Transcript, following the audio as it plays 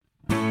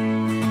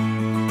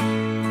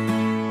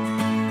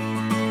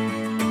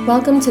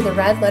Welcome to the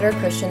Red Letter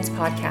Christians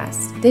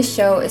podcast. This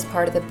show is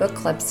part of the book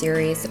club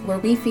series where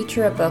we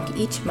feature a book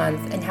each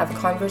month and have a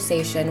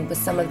conversation with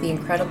some of the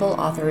incredible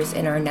authors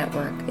in our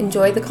network.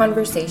 Enjoy the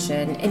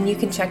conversation, and you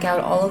can check out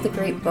all of the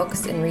great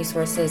books and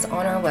resources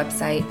on our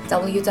website,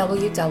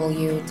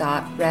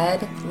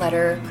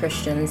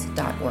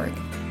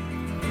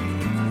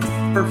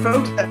 www.redletterchristians.org. For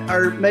folks that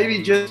are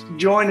maybe just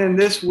joining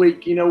this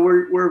week,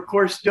 we're of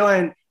course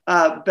doing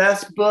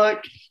Beth's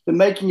book, The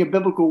Making of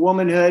Biblical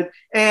Womanhood.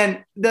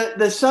 And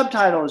the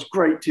subtitle is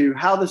great too,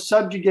 How the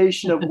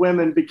Subjugation of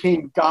Women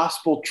Became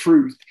Gospel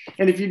Truth.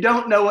 And if you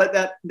don't know what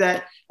that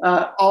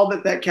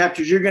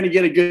captures, you're going to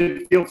get a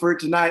good feel for it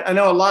tonight. I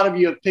know a lot of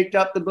you have picked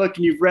up the book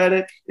and you've read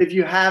it. If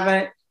you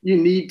haven't, you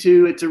need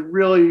to. It's a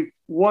really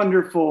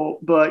wonderful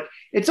book.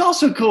 It's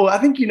also cool. I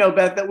think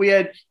Beth, that we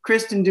had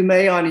Kristen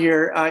Dumais on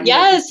here.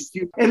 Yes.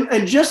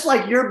 And just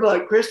like your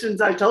book,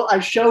 Kristen's, I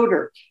showed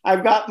her.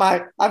 I've got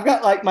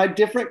like my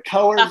different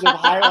colors of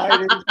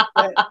highlighters,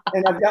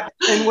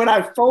 and when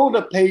I fold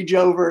a page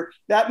over,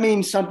 that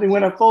means something.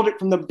 When I fold it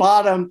from the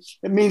bottom,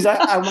 it means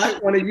I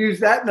might want to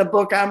use that in the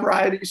book I'm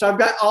writing. So I've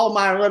got all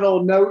my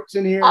little notes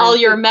in here. All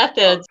your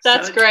methods.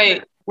 That's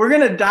great. We're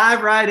going to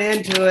dive right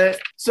into it.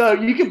 So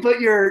you can put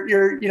your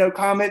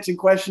comments and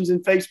questions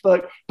in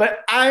Facebook.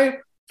 But I,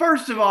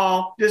 first of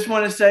all, just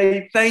want to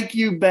say thank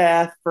you,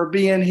 Beth, for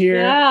being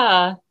here.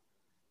 Yeah.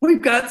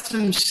 We've got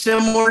some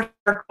similar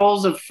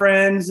circles of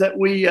friends that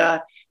we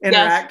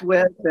interact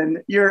with. And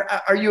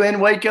are you in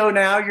Waco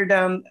now? You're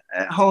down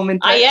at home in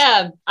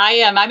Texas? I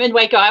am. I'm in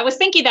Waco. I was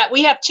thinking that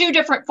we have two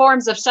different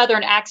forms of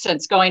Southern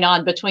accents going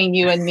on between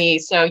you and me.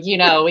 So,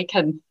 we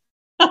can...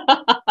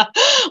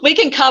 we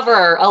can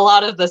cover a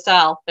lot of the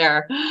South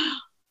there.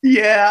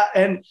 Yeah,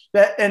 and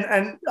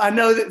I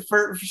know that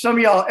for some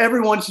of y'all,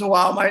 every once in a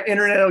while, my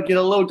internet will get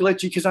a little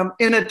glitchy because I'm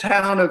in a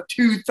town of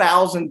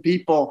 2,000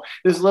 people,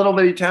 this little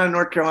bitty town in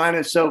North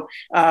Carolina. So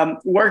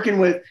working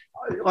with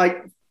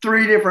like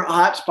 3 different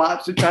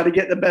hotspots to try to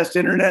get the best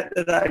internet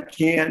that I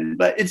can.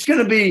 But it's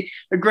going to be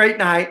a great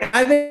night. And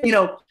I think,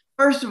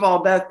 first of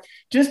all, Beth,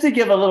 just to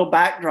give a little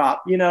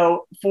backdrop,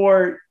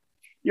 for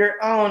your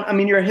own,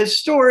 you're a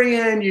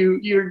historian,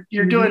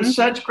 you're doing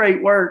such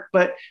great work,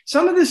 but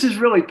some of this is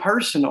really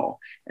personal.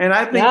 And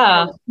I think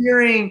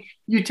hearing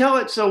you tell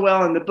it so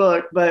well in the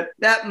book, but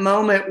that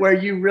moment where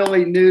you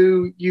really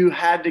knew you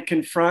had to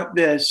confront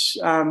this,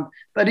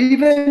 but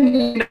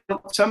even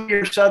some of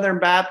your Southern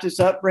Baptist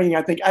upbringing,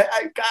 I think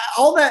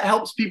all that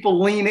helps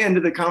people lean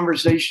into the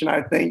conversation,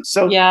 I think.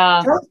 So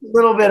tell us a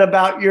little bit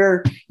about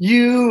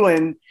you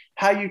and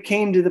how you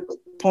came to the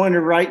point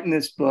of writing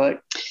this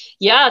book.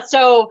 Yeah.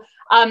 So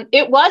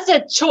it was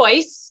a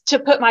choice to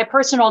put my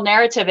personal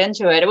narrative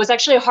into it. It was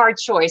actually a hard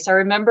choice. I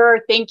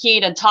remember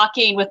thinking and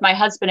talking with my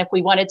husband if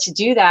we wanted to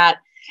do that.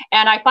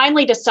 And I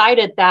finally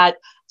decided that,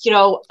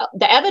 the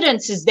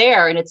evidence is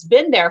there and it's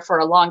been there for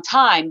a long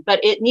time,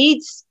 but it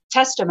needs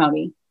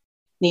testimony.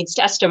 And,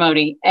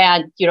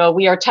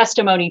 we are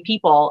testimony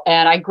people.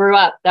 And I grew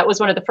up, that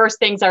was one of the first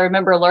things I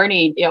remember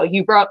learning.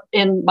 You grew up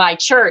in my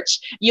church,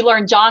 you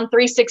learn John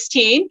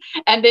 3:16,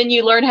 and then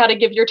you learn how to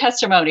give your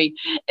testimony.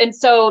 And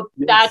so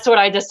that's what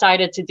I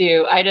decided to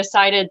do. I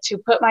decided to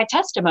put my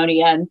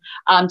testimony in,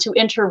 to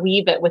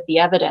interweave it with the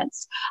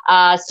evidence.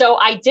 So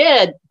I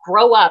did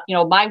grow up,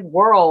 my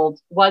world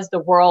was the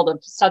world of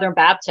Southern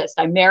Baptist.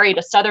 I married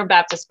a Southern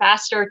Baptist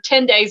pastor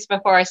 10 days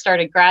before I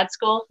started grad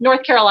school,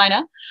 North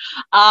Carolina.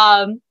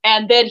 And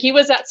then he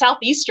was at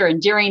Southeastern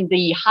during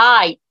the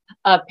height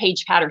of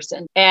Paige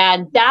Patterson.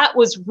 And that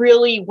was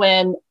really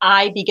when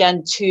I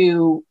began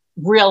to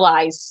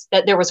realize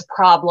that there was a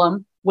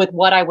problem with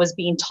what I was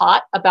being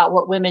taught about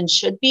what women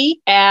should be,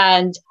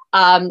 and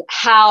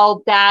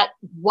how that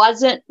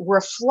wasn't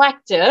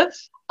reflective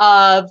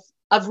of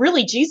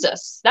really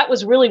Jesus. That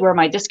was really where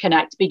my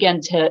disconnect began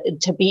to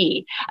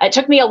be. It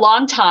took me a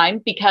long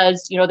time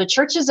because, the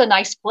church is a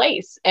nice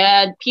place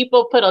and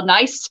people put a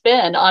nice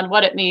spin on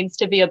what it means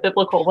to be a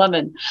biblical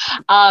woman.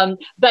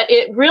 But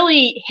it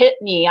really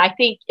hit me. I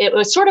think it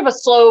was sort of a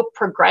slow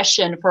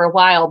progression for a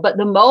while, but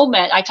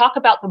I talk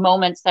about the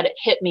moments that it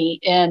hit me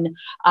in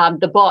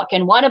the book.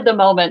 And one of the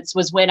moments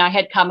was when I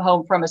had come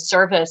home from a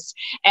service,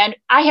 and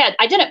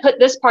I didn't put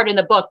this part in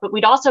the book, but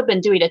we'd also been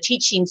doing a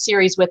teaching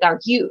series with our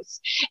youth.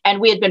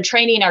 And we had been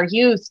training our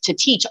youth to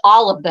teach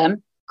all of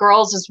them,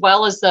 girls as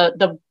well as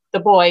the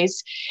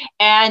boys.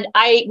 And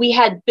we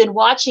had been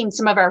watching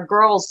some of our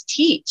girls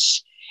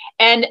teach.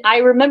 And I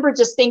remember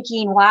just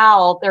thinking,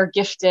 wow, they're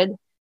gifted.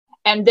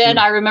 And then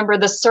I remember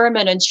the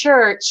sermon in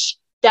church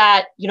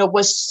that,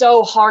 was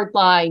so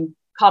hardline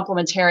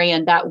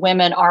complementarian, that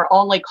women are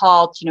only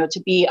called,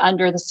 to be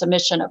under the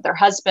submission of their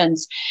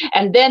husbands.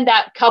 And then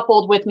that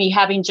coupled with me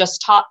having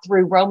just taught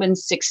through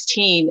Romans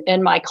 16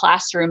 in my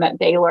classroom at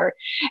Baylor.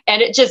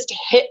 And it just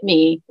hit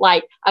me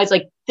I was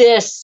like,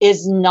 this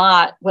is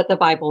not what the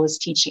Bible is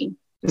teaching.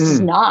 This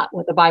is not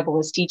what the Bible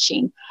is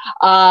teaching.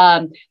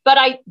 But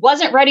I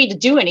wasn't ready to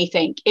do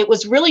anything. It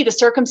was really the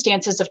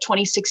circumstances of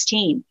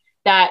 2016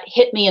 that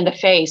hit me in the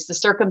face. The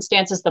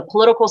circumstances, the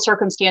political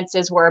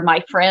circumstances where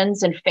my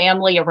friends and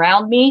family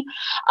around me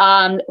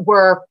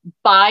were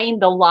buying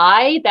the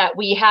lie that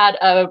we had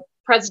a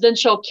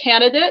presidential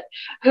candidate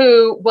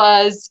who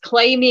was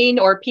claiming,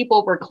 or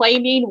people were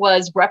claiming,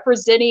 was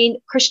representing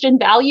Christian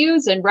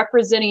values and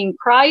representing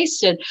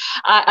Christ. And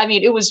I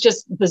mean, it was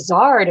just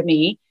bizarre to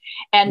me.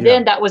 And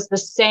then that was the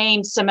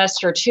same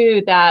semester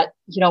too, that,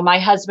 my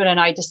husband and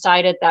I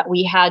decided that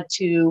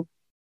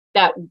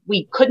that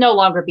we could no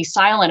longer be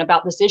silent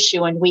about this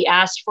issue. And we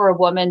asked for a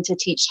woman to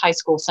teach high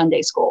school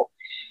Sunday school.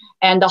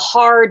 And the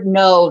hard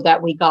no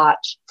that we got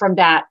from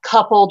that,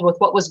 coupled with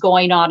what was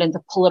going on in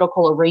the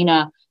political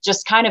arena,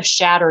 just kind of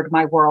shattered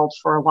my world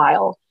for a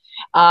while.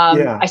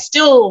 I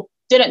still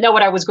didn't know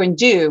what I was going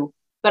to do,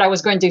 but I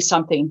was going to do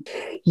something.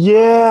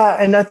 Yeah.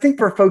 And I think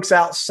for folks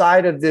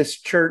outside of this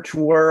church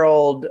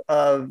world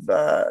of,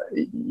 where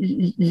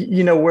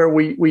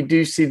we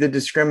do see the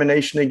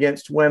discrimination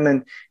against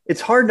women,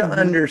 it's hard to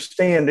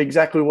understand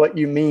exactly what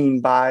you mean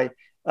by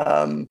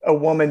a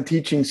woman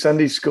teaching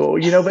Sunday school,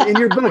 but in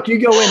your book, you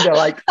go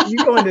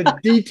into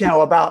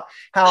detail about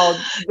how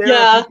there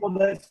are people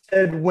that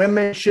said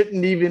women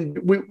shouldn't even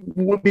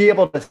be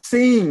able to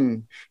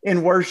sing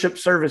in worship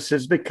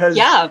services because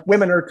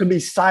women are to be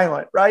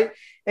silent, right?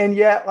 And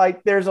yet,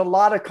 there's a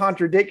lot of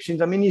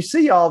contradictions. I mean, you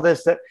see all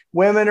this, that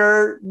women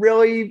are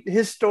really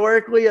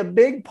historically a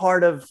big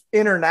part of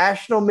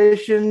international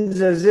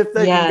missions, as if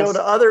they can go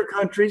to other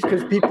countries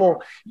because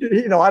people,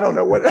 I don't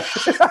know what,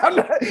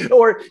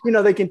 or,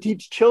 they can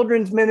teach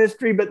children's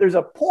ministry, but there's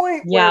a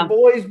point where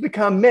boys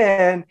become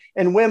men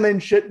and women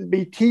shouldn't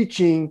be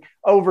teaching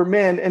over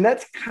men. And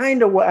that's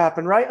kind of what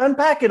happened, right?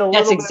 Unpack it a little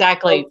bit. That's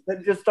exactly.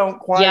 That just don't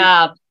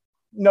quite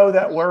know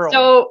that world.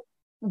 So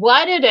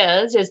what it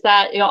is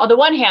that, on the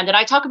one hand, and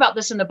I talk about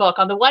this in the book,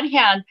 on the one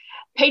hand,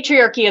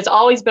 patriarchy has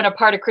always been a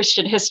part of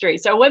Christian history.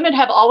 So women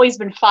have always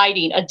been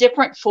fighting a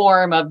different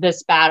form of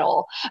this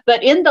battle.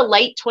 But in the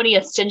late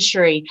 20th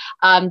century,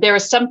 there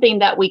is something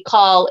that we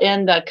call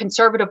in the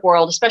conservative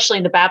world, especially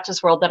in the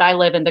Baptist world that I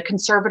live in, the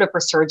conservative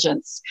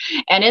resurgence.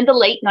 And in the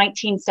late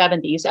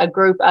 1970s, a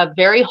group of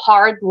very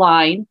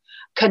hardline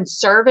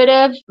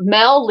conservative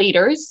male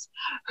leaders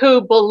who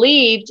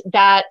believed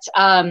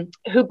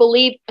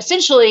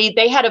essentially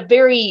they had a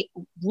very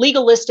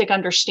legalistic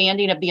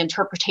understanding of the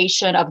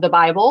interpretation of the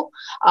Bible.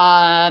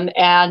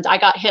 And I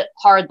got hit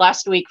hard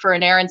last week for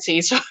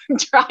inerrancy, so I'm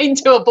trying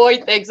to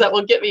avoid things that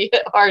will get me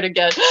hit hard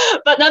again.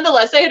 But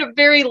nonetheless, they had a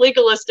very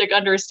legalistic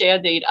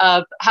understanding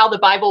of how the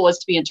Bible was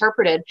to be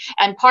interpreted.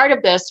 And part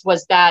of this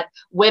was that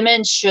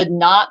women should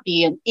not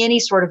be in any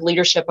sort of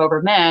leadership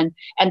over men,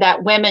 and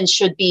that women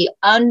should be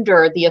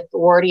under the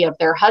authority of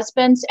their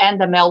husbands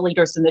and the male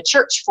leaders in the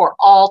church for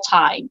all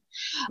time.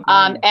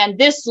 And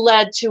this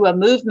led to a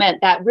movement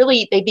that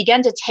really, they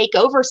began to take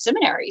over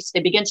seminaries.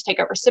 They began to take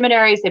over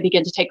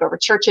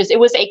churches. It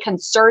was a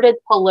concerted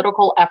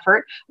political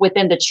effort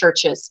within the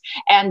churches.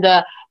 And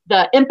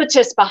the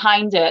impetus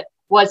behind it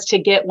was to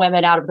get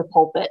women out of the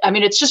pulpit. I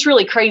mean, it's just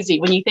really crazy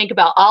when you think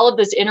about all of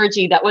this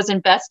energy that was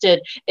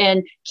invested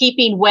in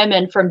keeping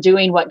women from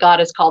doing what God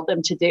has called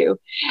them to do.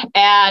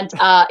 And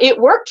it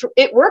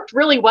worked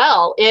really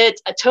well.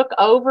 It took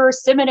over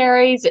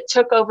seminaries, it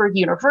took over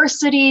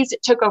universities,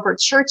 it took over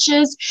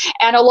churches.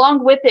 And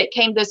along with it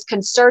came this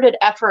concerted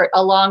effort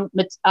along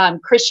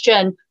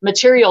Christian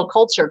material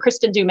culture.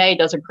 Kristen Dumais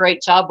does a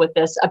great job with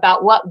this,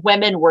 about what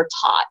women were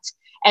taught.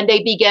 And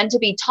they began to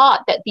be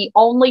taught that the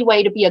only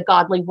way to be a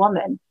godly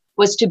woman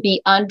was to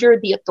be under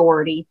the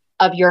authority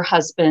of your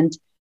husband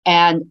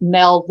and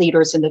male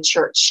leaders in the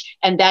church.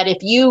 And that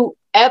if you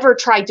ever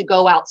tried to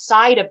go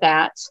outside of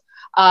that,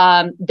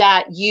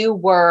 that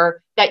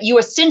you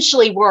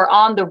essentially were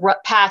on the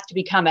path to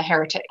become a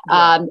heretic.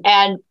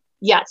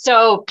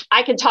 So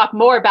I can talk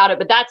more about it,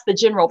 but that's the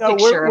general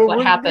picture of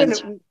what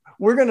happened.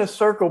 We're going to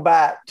circle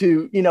back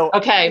to,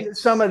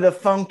 some of the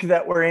funk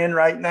that we're in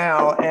right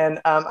now. And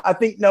I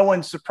think no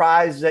one's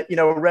surprised that,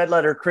 Red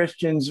Letter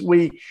Christians,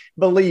 we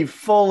believe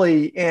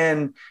fully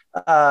in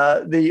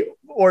the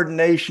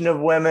ordination of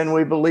women.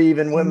 We believe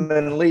in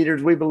women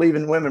leaders. We believe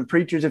in women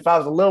preachers. If I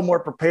was a little more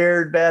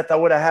prepared, Beth, I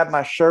would have had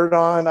my shirt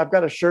on. I've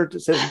got a shirt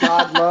that says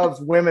God loves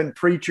women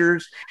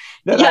preachers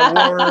that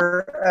I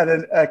wore at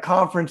a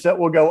conference that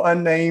will go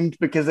unnamed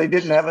because they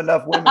didn't have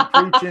enough women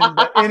preaching.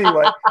 But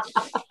anyway,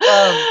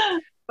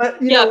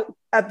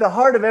 at the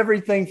heart of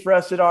everything for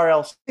us at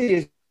RLC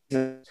is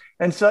Jesus.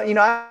 And so,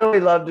 I really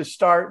love to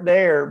start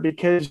there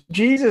because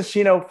Jesus,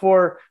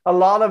 for a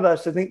lot of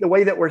us, I think the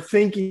way that we're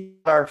thinking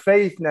about our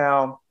faith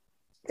now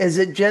is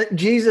that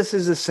Jesus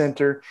is the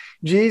center.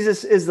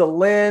 Jesus is the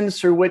lens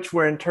through which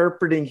we're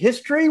interpreting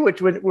history,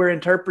 which we're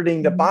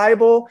interpreting the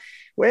Bible,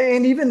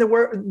 and even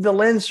the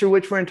lens through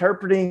which we're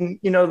interpreting,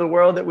 the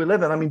world that we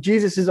live in. I mean,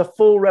 Jesus is a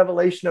full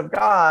revelation of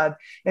God.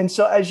 And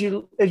so as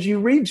you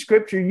read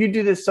scripture, you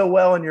do this so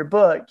well in your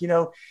book,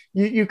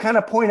 you kind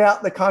of point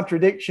out the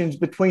contradictions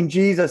between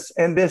Jesus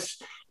and this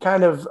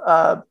kind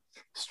of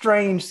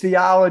strange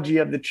theology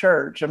of the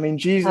church. I mean,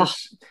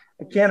 Jesus,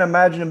 I can't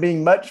imagine him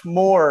being much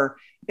more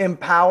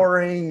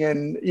empowering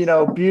and,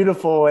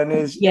 beautiful in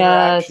his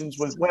Yes. interactions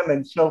with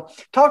women. So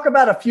talk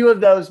about a few of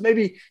those,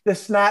 maybe the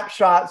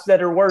snapshots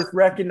that are worth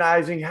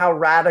recognizing how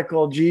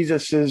radical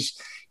Jesus's,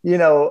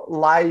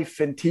 life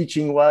and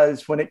teaching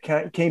was when it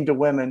came to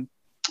women.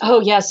 Oh,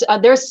 yes.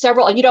 There's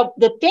several.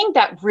 The thing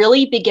that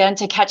really began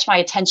to catch my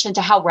attention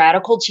to how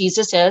radical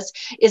Jesus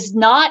is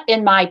not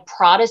in my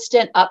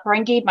Protestant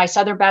upbringing, my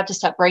Southern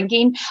Baptist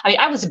upbringing. I mean,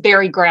 I was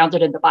very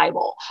grounded in the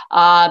Bible.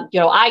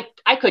 I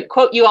could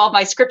quote you all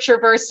my scripture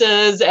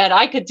verses and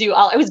I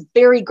was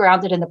very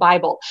grounded in the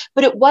Bible.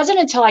 But it wasn't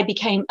until I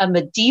became a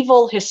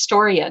medieval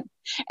historian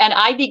and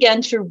I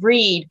began to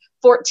read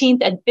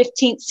 14th and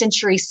 15th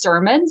century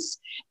sermons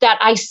that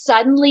I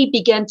suddenly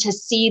began to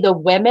see the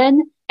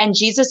women and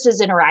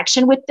Jesus's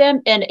interaction with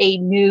them in a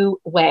new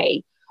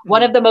way.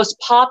 One of the most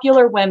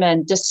popular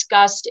women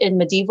discussed in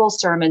medieval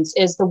sermons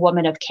is the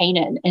woman of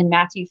Canaan in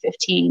Matthew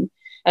 15.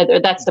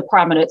 That's the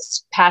prominent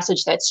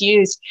passage that's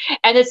used.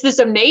 And it's this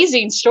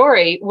amazing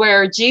story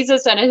where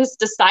Jesus and his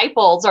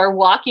disciples are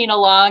walking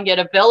along in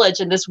a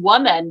village, and this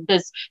woman,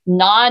 it's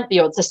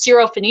a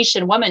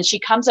Syro-Phoenician woman, she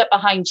comes up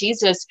behind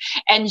Jesus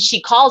and she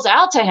calls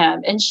out to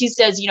him and she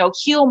says,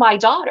 heal my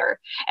daughter.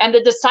 And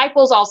the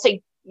disciples all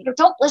say,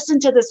 don't listen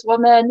to this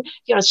woman.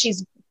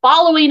 She's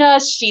following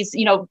us. She's,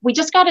 we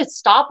just got to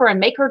stop her and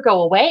make her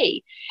go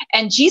away.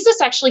 And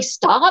Jesus actually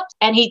stopped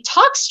and he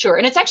talks to her.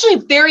 And it's actually a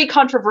very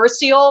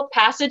controversial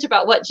passage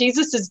about what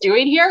Jesus is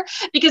doing here,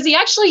 because he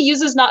actually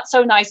uses not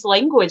so nice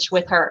language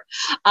with her.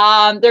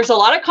 There's a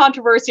lot of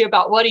controversy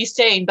about what he's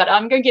saying, but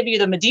I'm going to give you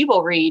the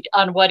medieval read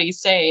on what he's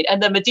saying.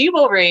 And the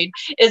medieval read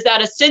is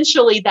that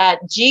essentially that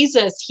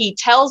Jesus, he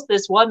tells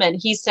this woman,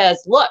 he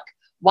says, look,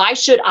 why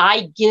should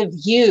I give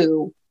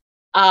you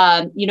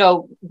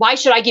why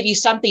should I give you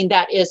something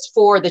that is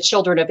for the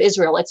children of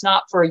Israel? It's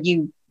not for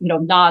you,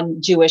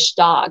 non-Jewish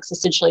dogs,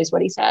 essentially is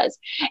what he says.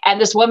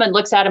 And this woman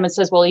looks at him and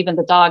says, well, even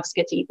the dogs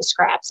get to eat the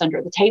scraps under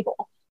the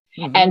table.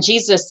 Mm-hmm. And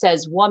Jesus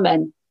says,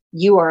 woman,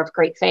 you are of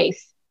great faith.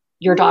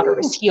 Your daughter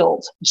is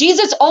healed.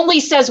 Jesus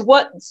only says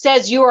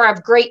you are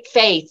of great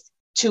faith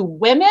to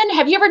women.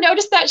 Have you ever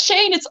noticed that,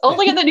 Shane? It's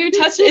only in the New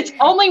Testament. It's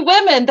only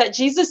women that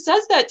Jesus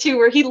says that to,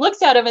 where he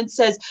looks at them and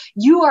says,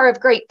 you are of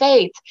great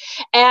faith.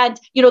 And,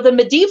 the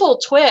medieval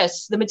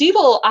twist, the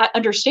medieval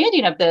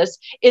understanding of this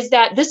is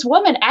that this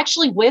woman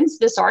actually wins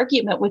this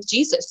argument with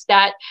Jesus,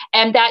 that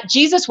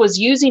Jesus was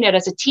using it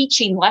as a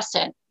teaching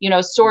lesson,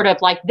 sort of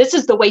like, this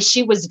is the way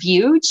she was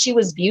viewed. She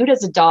was viewed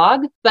as a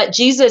dog, but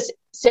Jesus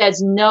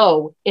says,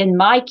 no, in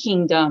my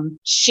kingdom,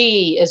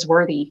 she is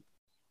worthy.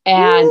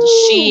 And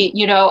she,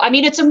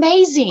 it's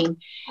amazing.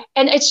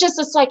 And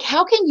it's like,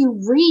 how can you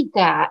read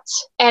that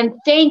and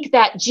think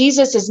that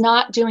Jesus is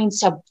not doing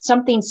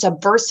something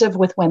subversive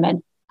with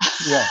women?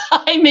 Yeah.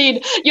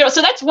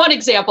 So that's one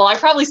example. I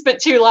probably spent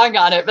too long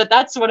on it, but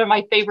that's one of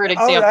my favorite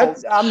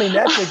examples.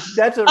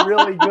 That's a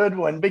really good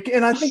one.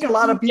 And I think a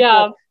lot of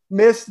people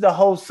miss the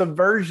whole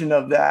subversion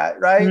of that,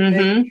 right?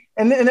 Mm-hmm.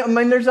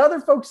 And there's other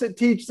folks that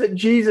teach that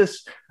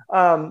Jesus,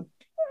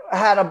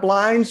 had a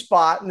blind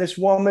spot and this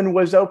woman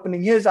was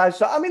opening his eyes.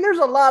 So, there's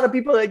a lot of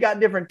people that got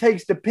different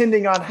takes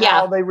depending on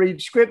how they read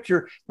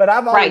scripture. But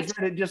I've always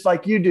read it just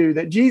like you do,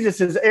 that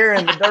Jesus is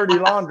airing the dirty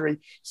laundry,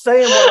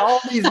 saying what all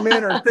these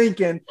men are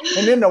thinking.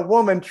 And then the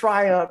woman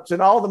triumphs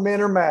and all the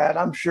men are mad,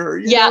 I'm sure.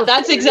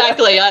 That's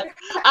exactly.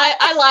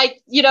 I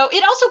like,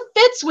 it also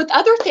fits with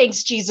other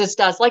things Jesus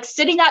does, like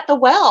sitting at the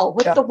well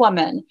with the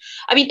woman.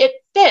 It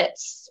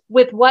fits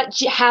with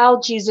how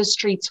Jesus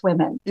treats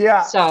women.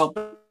 Yeah.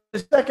 So a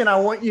second, I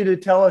want you to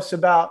tell us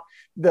about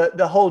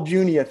the whole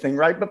Junia thing,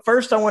 right? But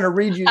first, I want to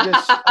read you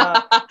this,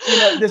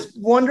 this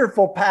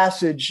wonderful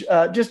passage.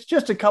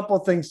 Just a couple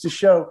of things to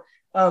show.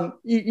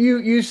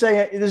 You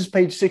say this is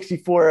page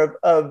 64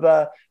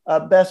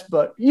 of Best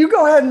Book. You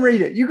go ahead and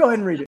read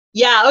it.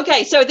 Yeah.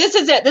 Okay. So this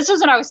is it. This was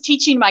when I was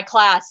teaching my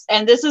class,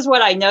 and this is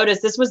what I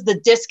noticed. This was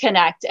the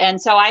disconnect.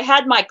 And so I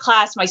had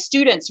my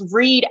students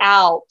read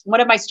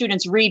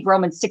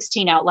Romans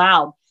 16 out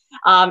loud.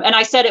 And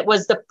I said it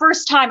was the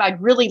first time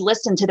I'd really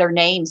listened to their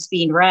names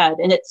being read.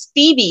 And it's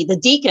Phoebe, the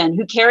deacon,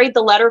 who carried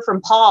the letter from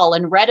Paul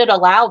and read it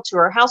aloud to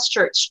her house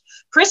church.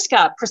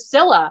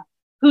 Priscilla,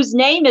 whose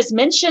name is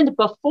mentioned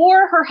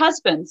before her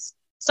husband's,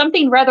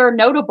 something rather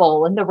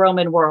notable in the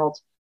Roman world,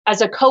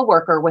 as a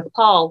co-worker with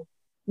Paul.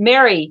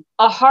 Mary,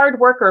 a hard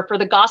worker for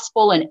the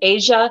gospel in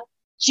Asia.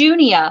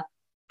 Junia,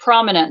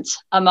 prominent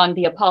among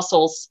the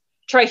apostles.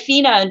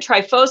 Tryphena and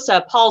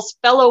Tryphosa, Paul's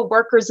fellow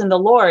workers in the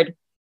Lord.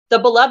 The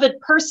beloved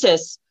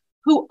Persis,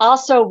 who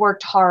also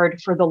worked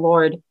hard for the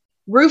Lord.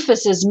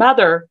 Rufus's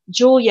mother,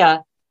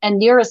 Julia, and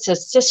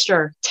Nereus'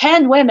 sister.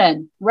 10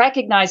 women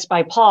recognized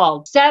by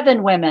Paul.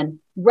 7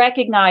 women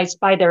recognized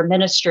by their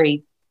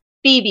ministry.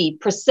 Phoebe,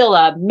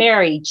 Priscilla,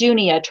 Mary,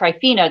 Junia,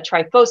 Tryphena,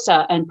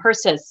 Tryphosa, and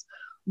Persis.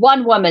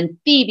 1 woman,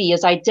 Phoebe,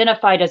 is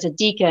identified as a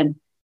deacon.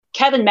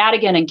 Kevin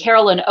Madigan and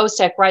Carolyn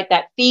Osek write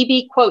that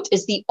Phoebe, quote,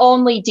 is the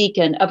only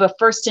deacon of a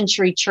first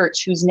century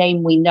church whose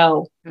name we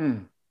know.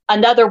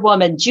 Another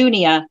woman,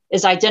 Junia,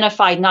 is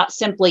identified not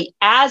simply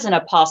as an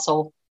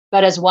apostle,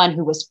 but as one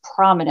who was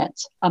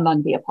prominent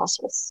among the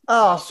apostles.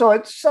 Oh, so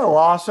it's so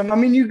awesome. I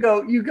mean, you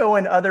go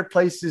in other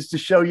places to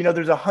show,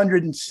 there's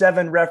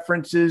 107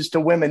 references to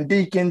women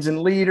deacons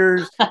and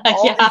leaders,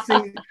 all Yeah. these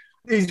things,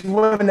 these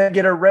women that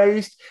get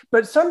erased.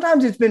 But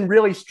sometimes it's been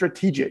really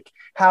strategic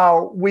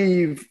how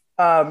we've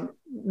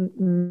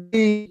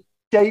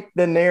reshaped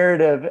the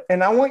narrative.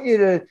 And I want you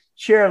to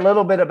share a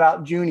little bit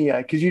about Junia,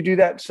 because you do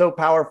that so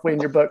powerfully in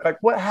your book. Like,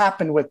 what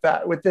happened with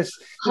that, with this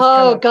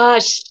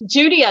gosh,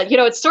 Junia,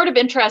 it's sort of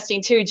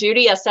interesting too.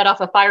 Junia set off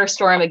a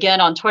firestorm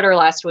again on Twitter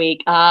last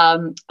week.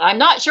 I'm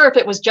not sure if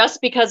it was just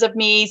because of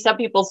me. Some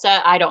people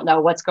said, I don't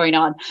know what's going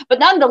on, but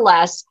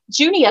nonetheless,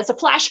 Junia is a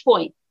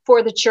flashpoint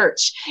for the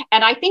church.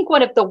 And I think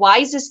one of the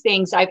wisest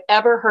things I've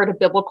ever heard a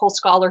biblical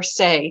scholar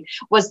say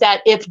was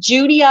that if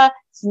Junia's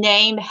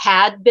name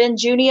had been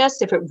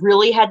Junius, if it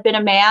really had been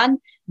a man,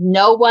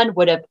 no one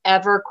would have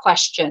ever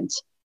questioned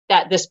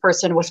that this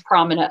person was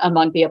prominent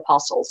among the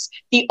apostles.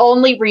 The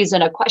only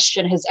reason a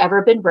question has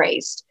ever been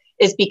raised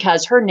is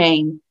because her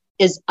name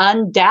is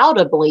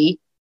undoubtedly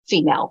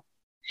female.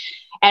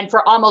 And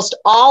for almost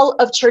all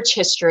of church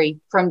history,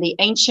 from the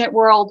ancient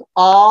world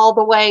all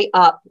the way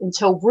up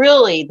until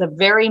really the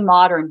very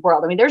modern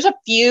world, I mean, there's a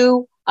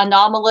few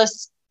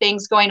anomalous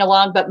things going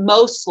along, but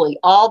mostly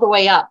all the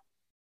way up,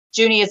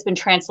 Junia has been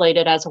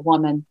translated as a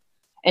woman.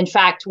 In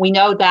fact, we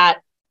know that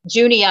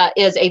Junia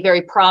is a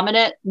very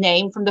prominent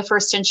name from the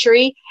first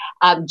century.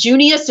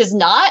 Junius is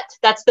not.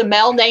 That's the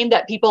male name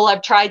that people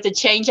have tried to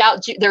change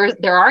out.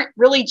 There aren't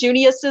really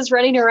Juniuses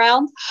running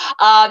around.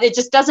 It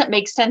just doesn't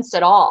make sense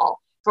at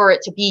all for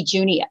it to be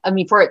Junia. I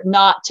mean, for it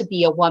not to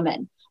be a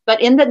woman. But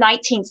in the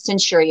 19th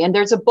century, and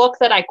there's a book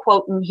that I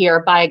quote in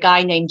here by a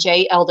guy named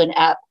J. Eldon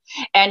Epp,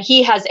 and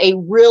he has a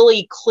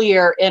really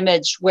clear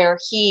image where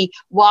he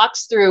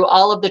walks through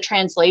all of the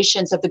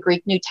translations of the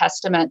Greek New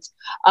Testament.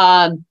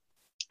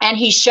 And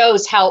he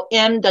shows how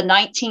in the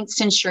 19th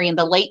century, in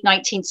the late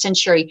 19th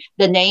century,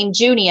 the name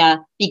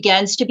Junia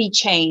begins to be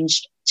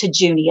changed to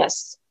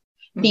Junius.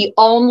 Mm-hmm. The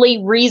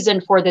only reason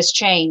for this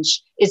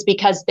change is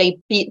because they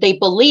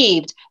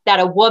believed that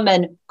a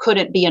woman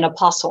couldn't be an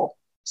apostle.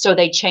 So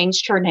they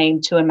changed her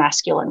name to a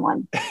masculine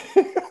one.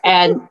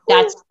 And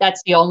that's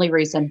the only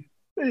reason.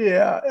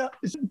 Yeah,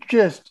 it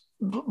just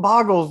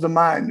boggles the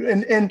mind.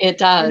 And it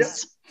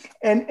does.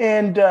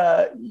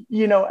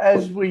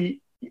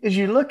 As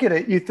you look at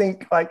it, you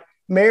think like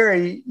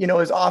Mary,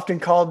 is often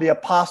called the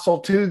apostle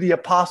to the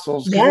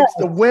apostles. Yes. It's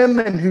the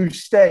women who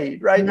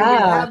stayed, right? Yeah.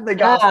 And we have the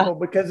gospel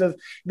because of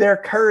their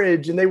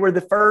courage, and they were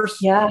the first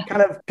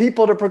kind of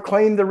people to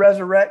proclaim the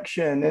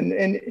resurrection.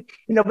 And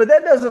but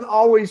that doesn't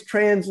always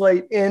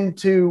translate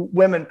into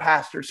women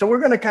pastors. So we're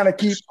going to kind of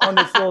keep on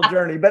this little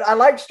journey. But I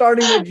like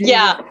starting with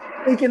Junia,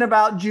 thinking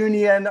about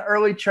Junia in the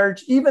early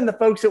church, even the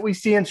folks that we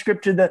see in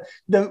scripture,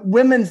 the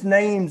women's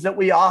names that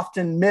we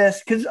often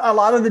miss, because a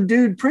lot of the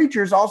dude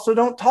preachers also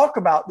don't talk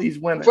about these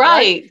women.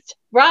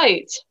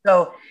 Right.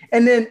 So,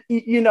 and then,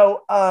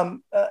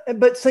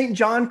 but St.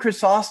 John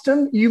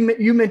Chrysostom,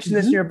 you mentioned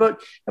this in your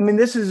book. I mean,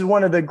 this is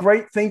one of the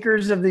great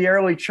thinkers of the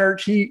early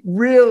church. He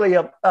really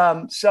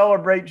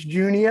celebrates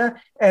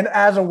Junia, and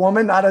as a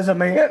woman, not as a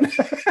man.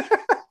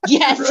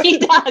 Yes, right. He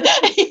does.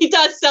 He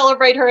does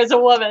celebrate her as a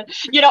woman,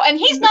 and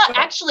he's not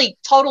actually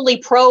totally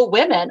pro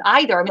women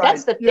either. I mean,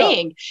 that's the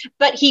thing,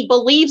 but he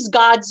believes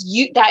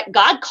that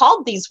God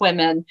called these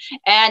women,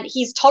 and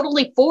he's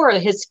totally for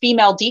his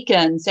female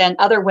deacons and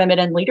other women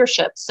in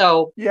leadership.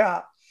 So,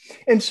 yeah.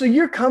 And so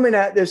you're coming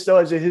at this though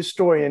as a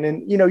historian,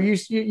 and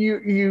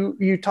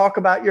you talk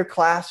about your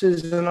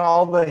classes and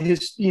all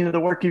the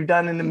work you've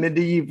done in the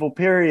medieval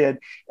period,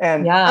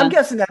 and I'm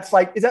guessing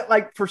is that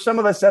like for some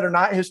of us that are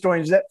not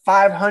historians, is that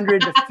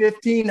 500 to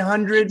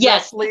 1500?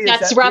 Yes, roughly?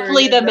 That's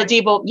roughly the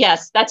medieval.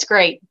 Yes, that's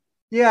great.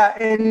 Yeah,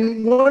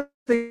 and one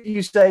thing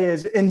you say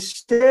is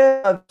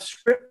instead of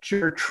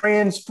scripture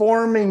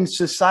transforming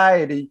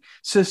society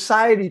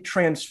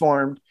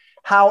transformed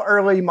how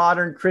early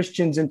modern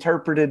Christians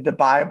interpreted the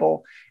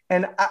Bible.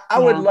 And I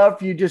would love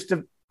for you just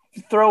to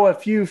throw a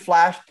few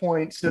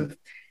flashpoints of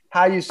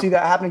how you see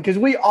that happening, because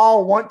we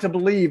all want to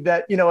believe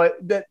that,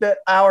 that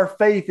our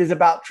faith is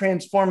about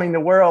transforming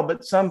the world,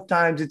 but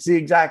sometimes it's the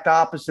exact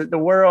opposite. The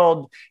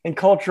world and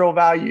cultural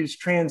values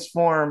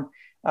transform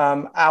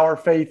our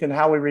faith and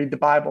how we read the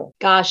Bible.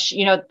 Gosh,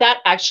 that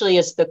actually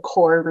is the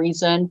core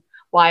reason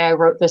why I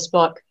wrote this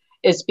book,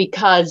 is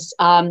because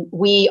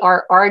we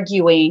are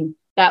arguing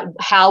that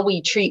how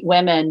we treat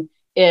women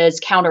is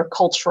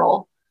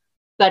countercultural,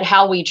 but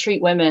how we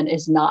treat women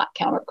is not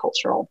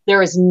countercultural.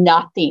 There is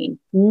nothing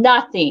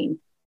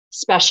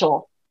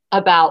special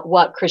about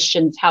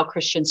how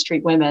Christians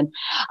treat women.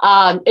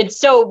 And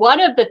so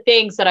one of the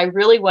things that I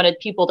really wanted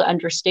people to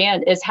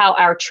understand is how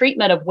our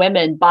treatment of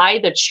women by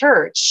the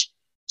church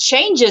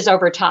changes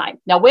over time.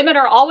 Now, women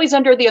are always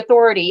under the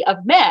authority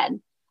of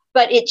men,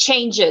 but it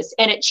changes,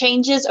 and it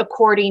changes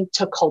according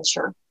to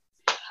culture.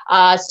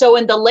 So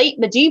in the late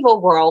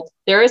medieval world,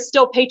 there is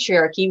still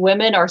patriarchy.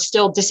 Women are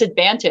still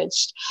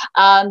disadvantaged.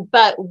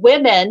 But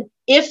women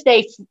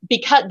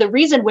because the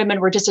reason women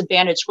were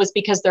disadvantaged was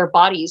because their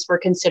bodies were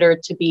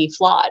considered to be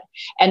flawed,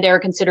 and they're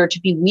considered to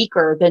be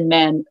weaker than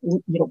men,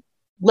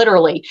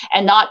 literally,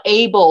 and not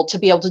able to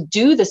be able to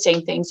do the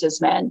same things as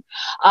men.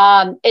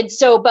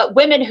 But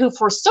women who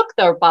forsook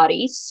their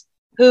bodies,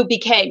 who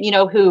became,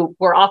 who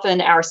were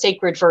often our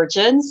sacred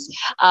virgins,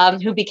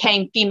 who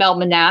became female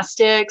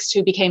monastics,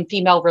 who became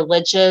female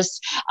religious,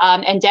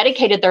 and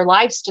dedicated their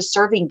lives to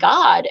serving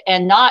God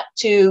and not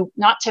to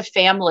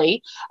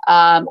family,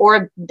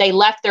 or they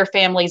left their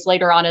families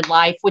later on in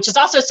life, which is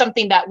also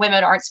something that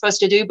women aren't supposed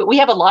to do. But we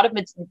have a lot of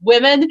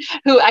women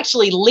who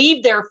actually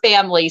leave their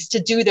families to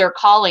do their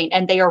calling,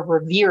 and they are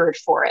revered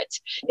for it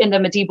in the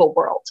medieval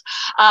world.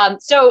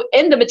 So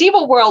in the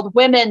medieval world,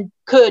 women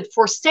could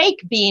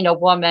forsake being a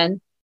woman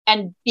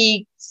and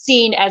be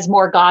seen as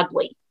more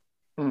godly.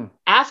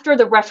 After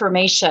the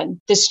Reformation,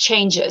 this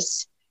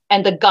changes.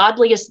 And the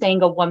godliest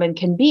thing a woman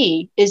can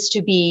be is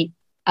to be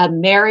a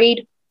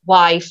married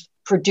wife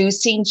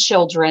producing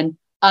children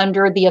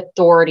under the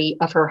authority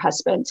of her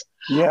husband.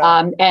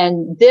 Yeah.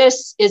 And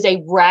this is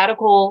a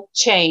radical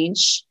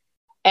change.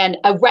 And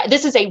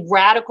this is a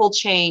radical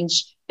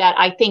change that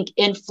I think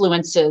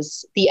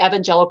influences the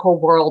evangelical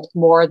world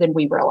more than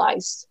we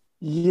realize.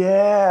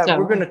 Yeah, so,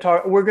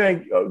 we're going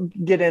to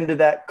get into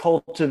that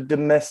cult of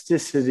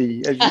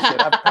domesticity, as you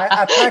said.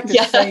 I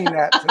practiced saying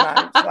that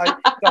tonight.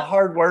 It's a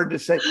hard word to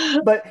say.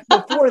 But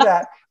before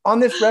that, on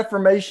this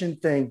Reformation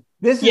thing,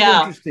 this is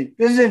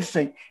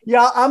interesting.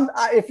 Yeah,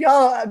 if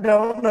y'all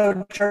don't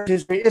know church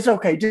history, it's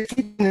okay. Just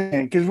keep it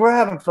in because we're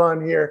having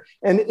fun here.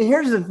 And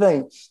here's the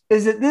thing: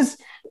 is that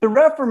the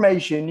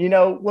Reformation?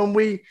 When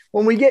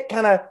we get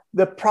kind of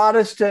the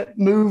Protestant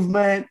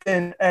movement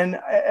and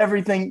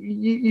everything,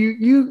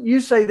 you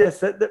say this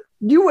that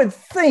you would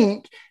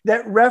think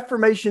that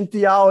Reformation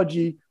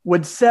theology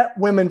would set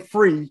women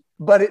free,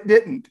 but it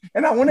didn't.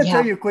 And I want to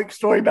tell you a quick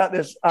story about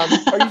this. Are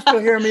you still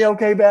hearing me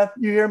okay, Beth?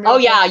 You hear me? Oh,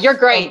 okay? yeah, you're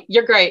great.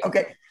 You're great.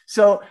 Okay.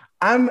 So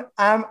I'm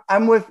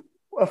with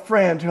a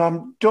friend who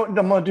I'm going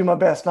to do my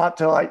best not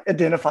to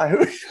identify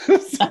who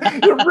is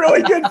a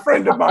really good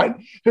friend of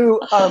mine who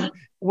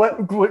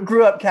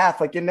grew up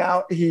Catholic, and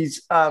now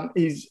he's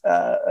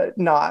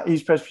not.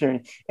 He's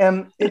Presbyterian.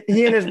 And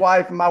he and his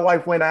wife and my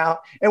wife went out,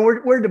 and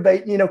we're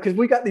debating, because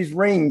we got these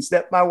rings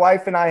that my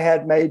wife and I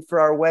had made for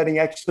our wedding.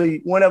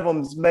 Actually, one of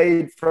them's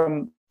made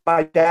from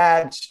my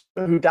dad's,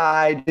 who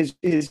died.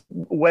 His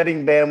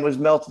wedding band was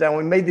melted down.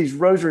 We made these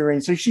rosary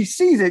rings. So she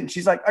sees it and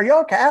she's like, "Are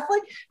y'all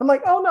Catholic?" I'm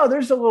like, "Oh no,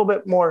 there's a little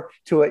bit more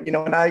to it,"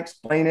 and I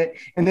explain it.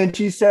 And then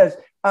she says,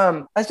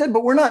 I said,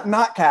 "But we're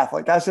not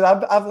Catholic." I said,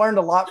 I've learned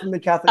a lot from the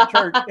Catholic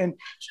Church. And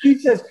she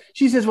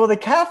says, "Well, the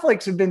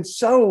Catholics have been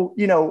so,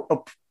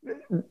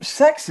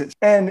 sexist."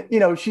 And,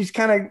 she's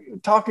kind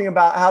of talking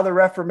about how the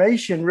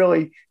Reformation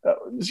really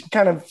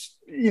kind of,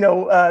 did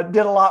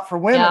a lot for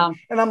women. Yeah.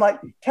 And I'm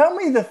like, tell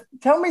me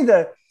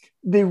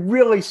the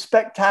really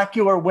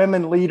spectacular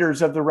women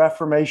leaders of the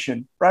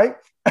Reformation, right?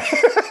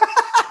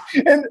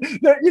 And,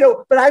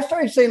 but I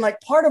started saying,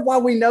 part of why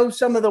we know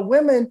some of the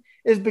women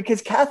is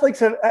because Catholics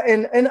have,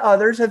 and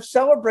others have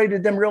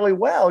celebrated them really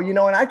well, and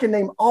I can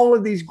name all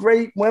of these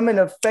great women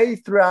of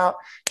faith throughout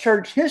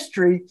church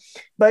history,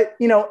 but,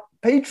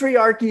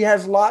 patriarchy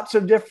has lots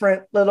of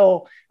different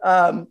little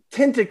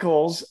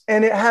tentacles,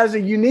 and it has a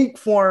unique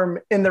form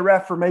in the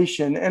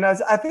Reformation. And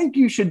I think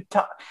you should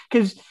talk,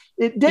 because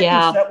it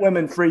didn't set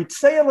women free.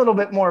 Say a little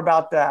bit more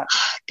about that.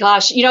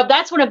 Gosh,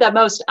 that's one of the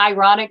most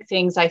ironic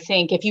things, I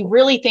think, if you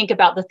really think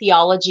about the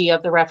theology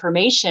of the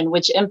Reformation,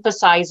 which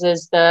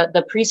emphasizes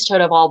the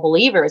priesthood of all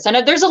believers. And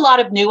there's a lot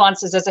of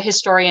nuances as a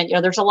historian,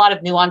 there's a lot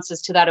of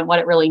nuances to that and what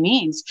it really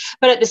means.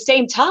 But at the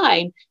same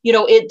time,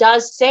 it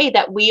does say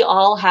that we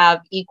all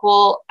have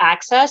equal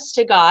access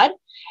to God.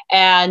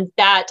 And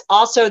that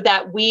also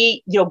that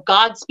we,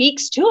 God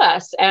speaks to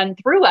us and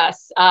through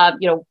us,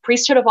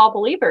 priesthood of all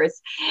believers.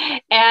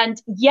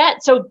 And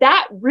yet, so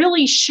that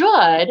really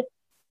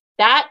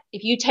that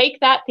if you take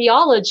that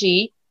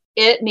theology,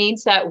 it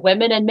means that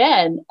women and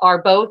men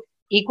are both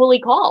equally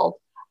called,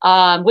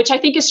 which I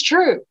think is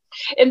true.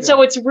 And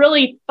so it's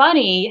really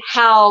funny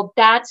how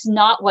that's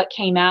not what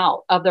came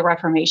out of the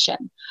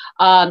Reformation.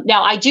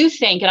 Now, I do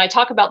think, and I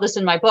talk about this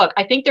in my book,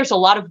 I think there's a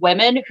lot of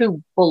women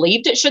who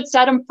believed it should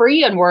set them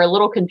free and were a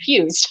little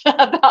confused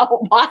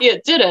about why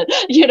it didn't,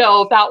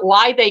 about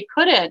why they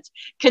couldn't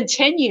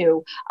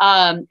continue,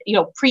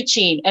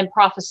 preaching and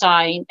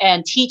prophesying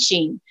and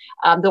teaching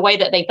the way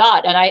that they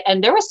thought.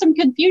 And there was some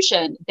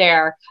confusion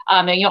there.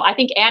 I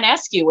think Anne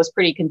Askew was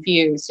pretty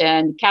confused,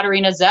 and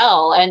Katerina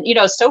Zell, and,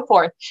 so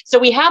forth. So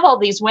we have all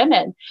these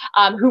women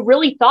who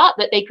really thought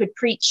that they could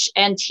preach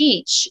and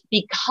teach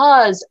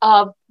because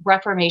of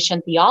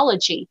Reformation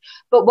theology.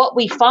 But what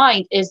we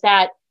find is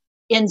that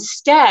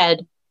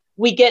instead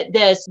we get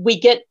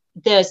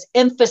this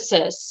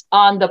emphasis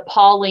on the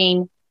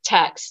Pauline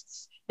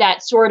texts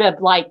that sort of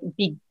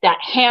that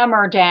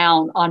hammer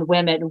down on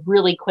women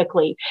really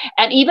quickly.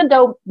 And even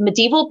though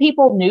medieval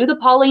people knew the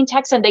Pauline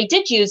texts and they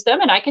did use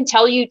them, and I can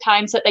tell you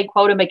times that they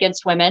quote them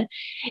against women,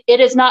 it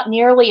is not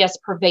nearly as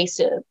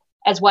pervasive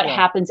as what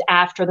happens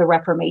after the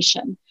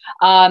Reformation.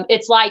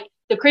 It's like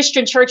the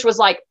Christian church was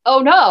like, oh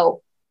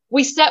no,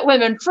 we set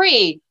women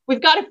free.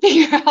 We've got to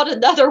figure out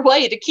another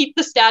way to keep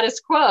the status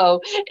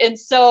quo. And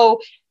so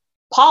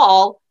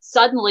Paul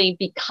suddenly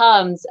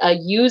becomes a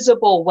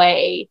usable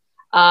way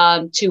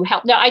to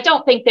help. Now, I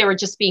don't think they were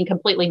just being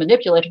completely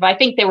manipulative. I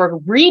think they were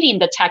reading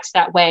the text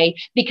that way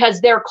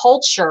because their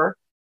culture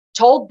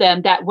told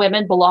them that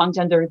women belonged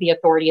under the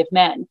authority of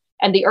men.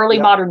 And the early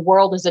modern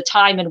world is a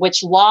time in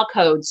which law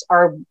codes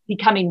are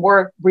becoming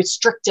more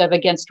restrictive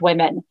against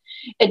women.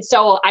 And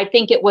so I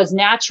think it was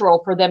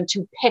natural for them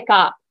to pick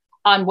up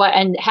on what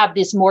and have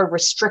this more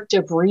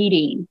restrictive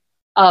reading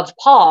of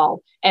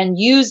Paul and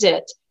use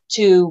it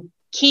to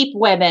keep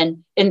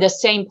women in the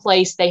same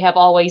place they have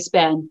always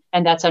been,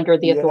 and that's under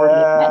the authority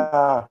of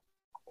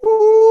men.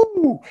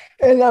 Ooh.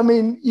 And I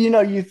mean,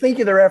 you think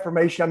of the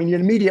Reformation, I mean, you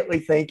immediately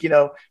think,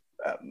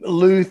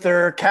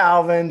 Luther,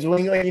 Calvin,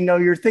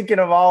 you're thinking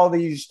of all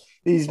these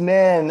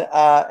men,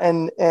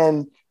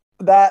 and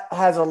that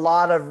has a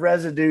lot of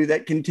residue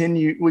that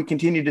we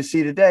continue to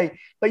see today.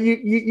 But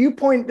you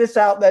point this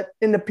out that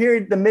in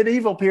the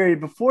medieval period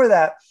before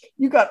that,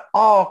 you got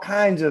all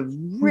kinds of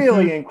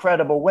really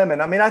incredible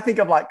women. I mean, I think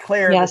of like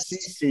Claire of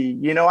Assisi,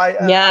 I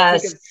think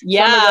of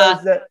some of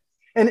those that,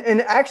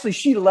 and actually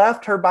she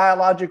left her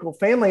biological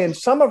family, and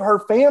some of her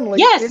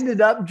family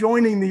ended up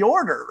joining the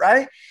order,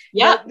 right?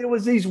 Yeah. But there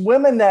was these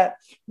women that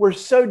were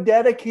so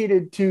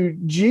dedicated to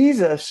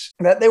Jesus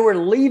that they were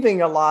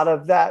leaving a lot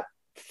of that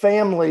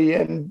family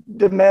and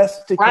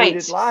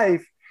domesticated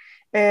life.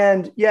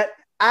 And yet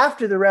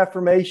after the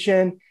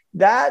Reformation,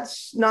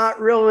 that's not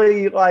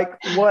really like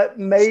what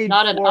made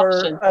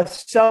for a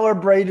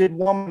celebrated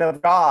woman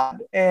of God.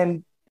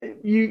 And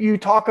you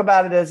talk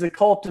about it as a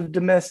cult of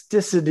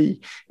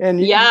domesticity, and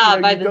you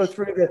go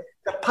through the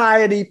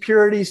piety,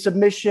 purity,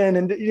 submission,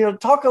 and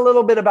talk a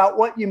little bit about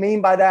what you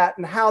mean by that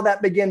and how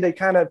that began to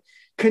kind of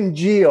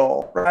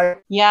congeal, right?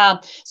 Yeah.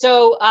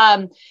 So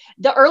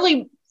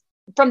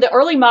from the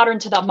early modern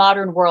to the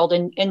modern world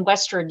in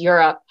Western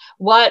Europe,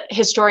 what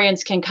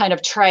historians can kind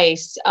of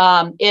trace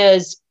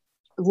is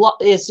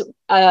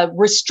a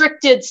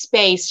restricted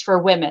space for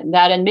women,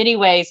 that in many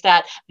ways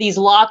that these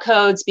law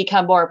codes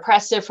become more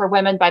oppressive for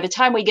women. By the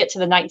time we get to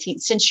the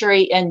 19th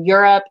century in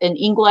Europe, in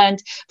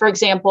England, for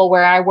example,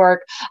 where I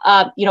work,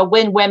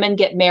 when women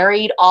get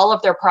married, all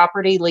of their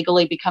property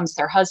legally becomes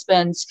their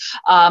husband's.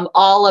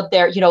 All of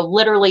their,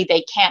 literally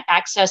they can't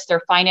access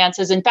their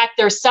finances. In fact,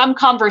 there's some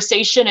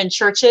conversation in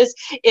churches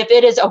if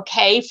it is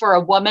okay for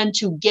a woman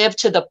to give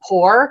to the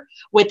poor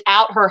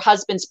without her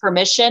husband's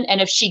permission. And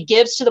if she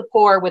gives to the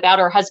poor without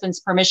her husband's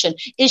permission,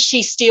 is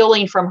she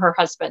stealing from her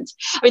husband?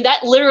 I mean,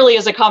 that literally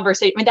is a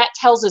conversation. I mean, that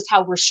tells us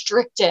how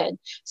restricted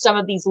some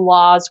of these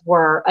laws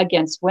were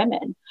against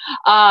women.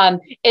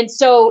 And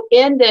so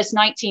in this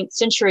 19th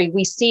century,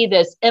 we see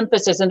this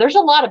emphasis, and there's a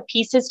lot of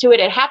pieces to it.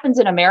 It happens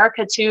in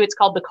America too. It's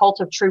called the cult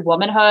of true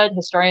womanhood.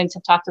 Historians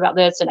have talked about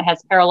this, and it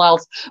has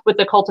parallels with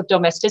the cult of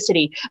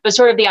domesticity. But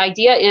sort of the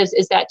idea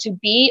is that to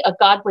be a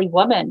godly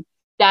woman,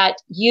 that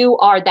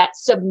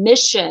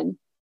submission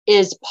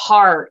is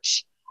part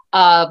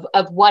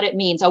of what it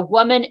means. A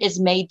woman is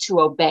made to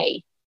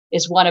obey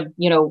is one of,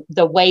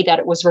 the way that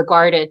it was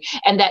regarded,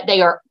 and that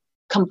they are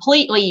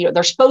completely,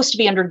 they're supposed to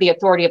be under the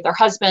authority of their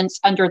husbands,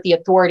 under the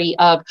authority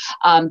of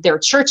their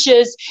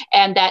churches,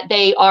 and that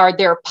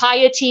their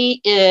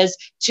piety is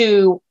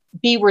to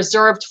be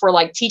reserved for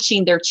like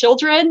teaching their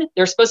children.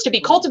 They're supposed to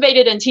be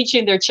cultivated in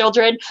teaching their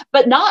children,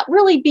 but not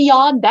really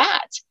beyond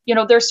that.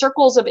 Their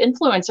circles of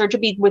influence are to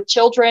be with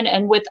children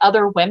and with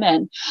other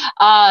women.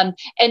 And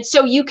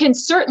so you can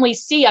certainly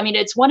see, I mean,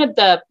 it's one of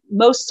the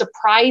most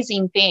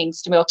surprising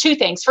things to me. Well, two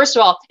things. First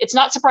of all, it's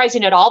not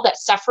surprising at all that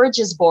suffrage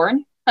is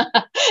born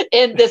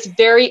in this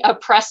very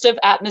oppressive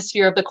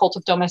atmosphere of the cult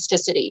of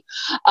domesticity.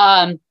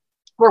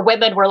 Where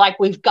women were like,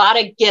 we've got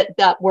to get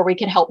that where we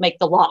can help make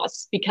the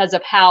laws because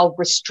of how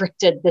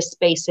restricted this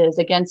space is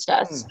against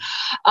us.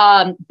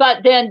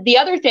 But then the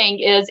other thing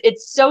is,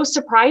 it's so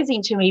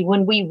surprising to me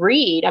when we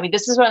read, I mean,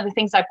 this is one of the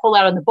things I pull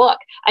out in the book.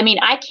 I mean,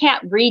 I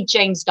can't read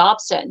James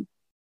Dobson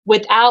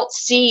without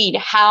seeing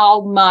how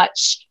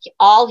much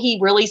all he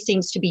really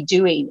seems to be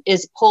doing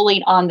is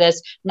pulling on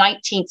this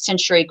 19th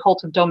century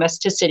cult of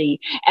domesticity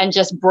and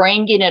just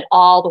bringing it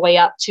all the way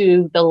up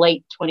to the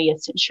late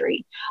 20th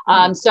century.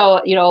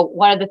 So,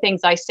 one of the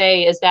things I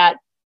say is that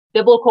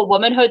biblical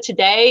womanhood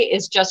today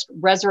is just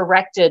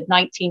resurrected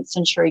 19th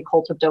century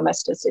cult of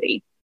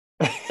domesticity.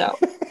 So.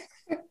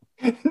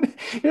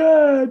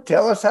 Yeah,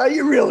 tell us how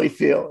you really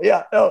feel.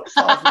 Yeah. Oh,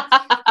 awesome.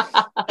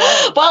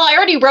 Well, I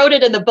already wrote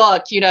it in the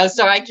book,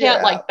 so I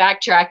can't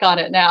backtrack on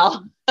it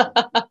now.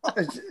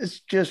 It's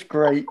just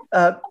great.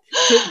 To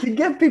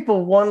give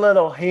people one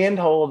little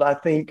handhold, I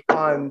think,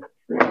 on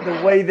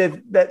the way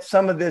that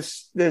some of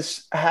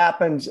this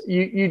happens.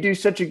 You do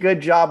such a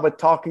good job with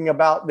talking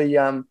about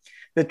the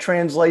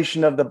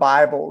translation of the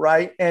Bible,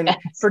 right? And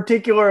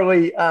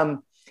particularly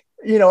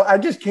I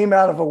just came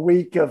out of a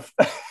week of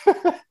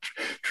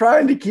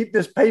trying to keep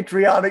this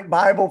patriotic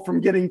Bible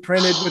from getting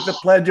printed with the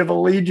Pledge of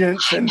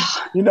Allegiance and,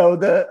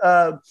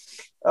 the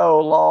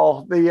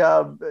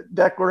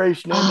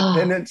Declaration of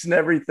Independence and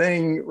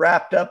everything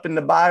wrapped up in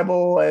the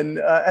Bible. And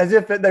as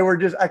if they were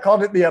I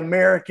called it the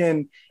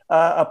American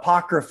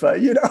Apocrypha,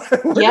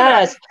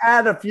 Yes.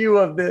 Add a few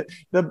of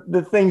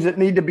the things that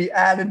need to be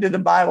added to the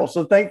Bible.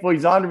 So thankfully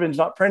Zondervan's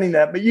not printing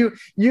that, but you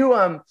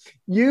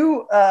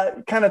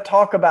kind of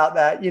talk about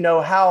that,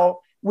 how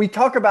we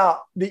talk about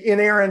the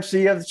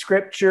inerrancy of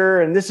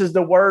Scripture and this is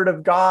the Word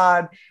of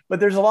God, but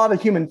there's a lot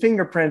of human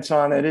fingerprints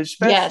on it,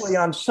 especially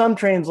on some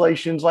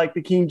translations like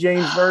the King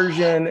James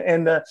Version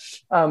and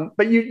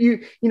but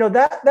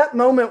that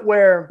moment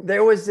where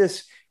there was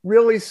this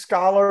really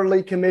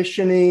scholarly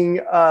commissioning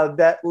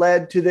that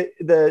led to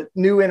the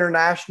New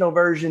International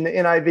Version, the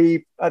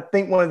NIV, I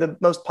think one of the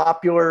most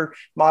popular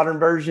modern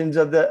versions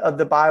of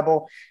the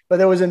Bible. But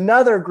there was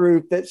another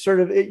group that sort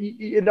of,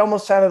 it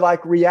almost sounded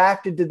like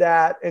reacted to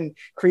that and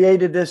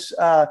created this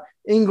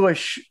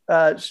English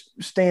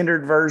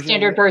standard version.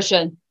 Standard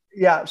version.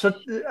 Yeah. So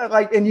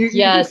you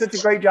do such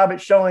a great job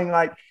at showing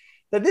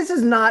that this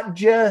is not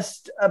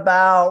just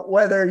about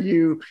whether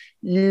you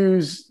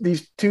use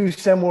these two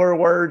similar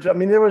words. I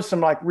mean, there was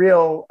some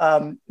real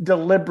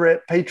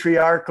deliberate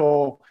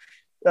patriarchal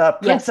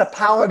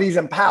principalities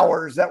and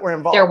powers that were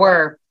involved. There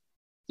were.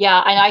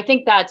 Yeah. And I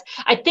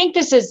think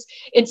this is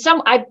in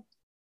some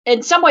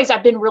ways,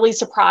 I've been really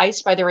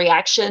surprised by the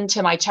reaction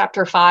to my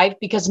chapter 5,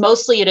 because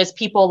mostly it is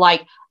people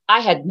like, I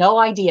had no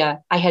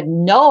idea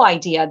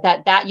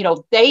that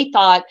they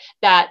thought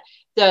that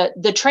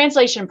the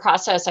translation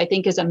process, I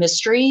think, is a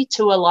mystery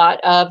to a lot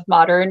of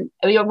modern,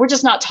 we're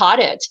just not taught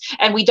it,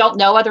 and we don't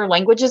know other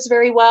languages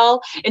very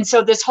well. And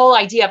so this whole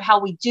idea of how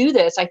we do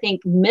this, I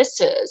think,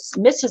 misses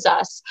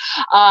us.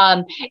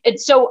 And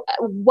so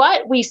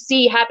what we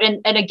see happen,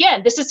 and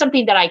again, this is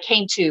something that I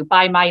came to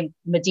by my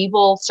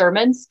medieval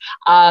sermons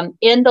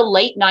in the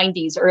late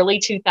 90s, early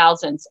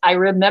 2000s. I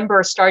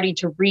remember starting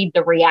to read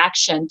the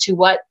reaction to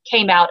what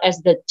came out as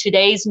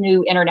today's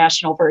New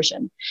International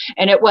Version.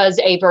 And it was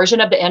a version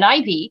of the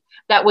NIV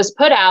that was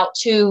put out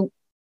to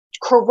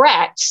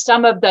correct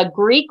some of the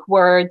Greek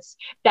words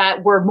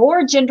that were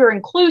more gender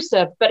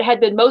inclusive, but had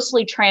been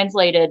mostly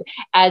translated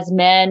as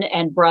men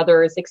and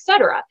brothers,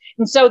 etc.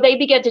 And so they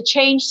began to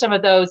change some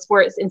of those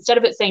where instead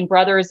of it saying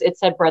brothers, it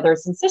said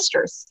brothers and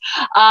sisters.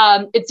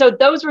 And so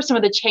those were some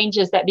of the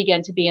changes that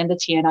began to be in the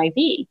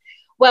TNIV.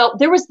 Well,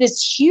 there was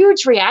this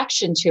huge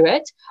reaction to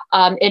it.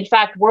 In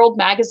fact, World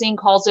Magazine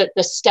calls it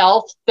the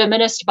stealth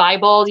feminist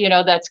Bible,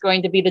 that's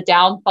going to be the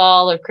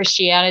downfall of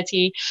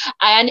Christianity.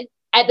 And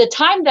at the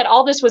time that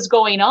all this was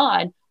going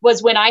on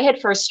was when I had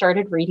first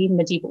started reading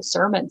medieval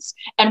sermons.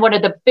 And one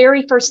of the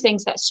very first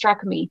things that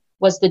struck me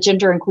was the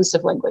gender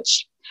inclusive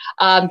language.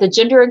 The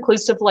gender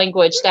inclusive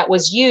language that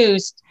was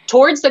used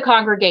towards the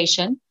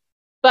congregation,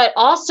 but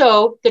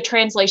also the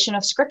translation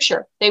of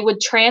Scripture. They would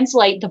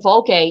translate the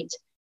Vulgate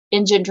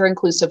in gender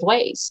inclusive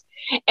ways.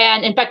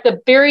 And in fact,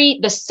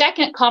 the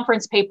second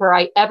conference paper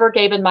I ever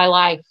gave in my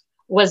life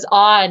was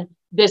on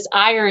this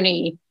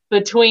irony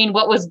between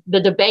what was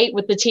the debate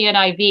with the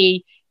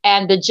TNIV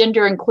and the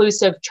gender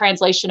inclusive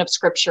translation of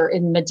Scripture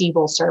in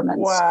medieval sermons.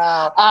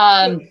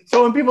 Wow.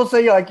 So when people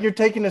say you're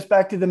taking us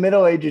back to the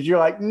Middle Ages, you're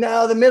like,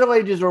 no, the Middle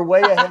Ages are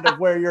way ahead of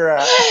where you're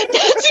at.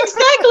 That's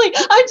exactly.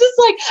 I'm just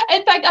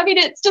in fact, I mean,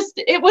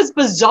 it was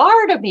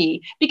bizarre to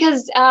me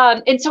because,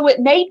 and so it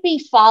made me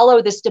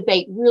follow this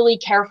debate really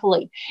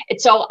carefully. And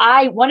so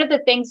one of the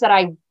things that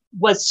I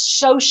was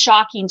so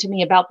shocking to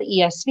me about the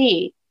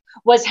ESV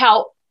was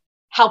how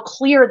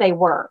clear they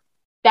were.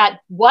 That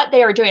what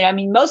they are doing, I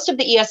mean, most of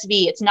the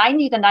ESV, it's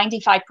 90 to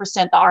 95%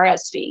 the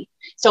RSV.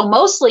 So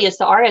mostly it's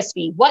the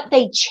RSV. What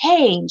they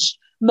changed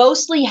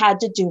mostly had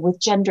to do with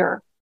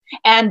gender.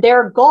 And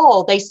their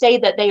goal, they say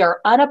that they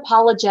are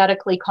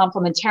unapologetically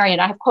complementarian.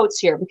 I have quotes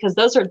here because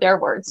those are their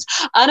words.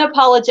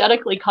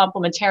 Unapologetically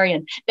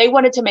complementarian. They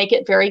wanted to make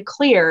it very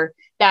clear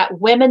that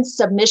women's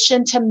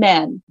submission to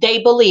men,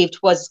 they believed,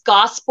 was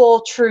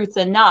gospel truth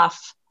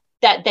enough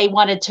that they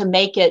wanted to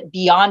make it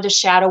beyond a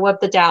shadow of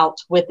the doubt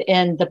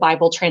within the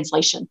Bible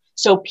translation.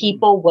 So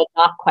people would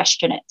not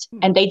question it.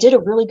 And they did a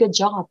really good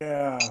job.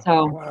 Yeah.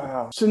 So,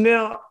 wow. So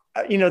now,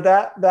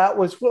 that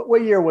was,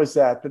 what year was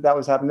that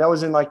was happening? That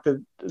was in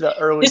the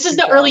early This is 2000s.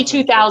 The early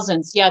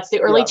 2000s. Yeah, it's the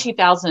early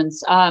 2000s.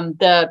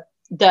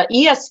 The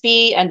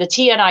ESV and the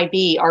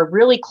TNIV are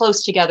really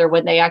close together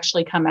when they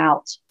actually come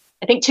out.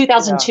 I think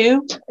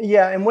 2002.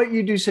 Yeah. And what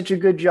you do such a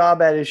good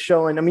job at is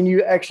showing, I mean,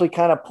 you actually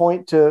kind of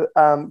point to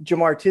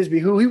Jemar Tisby,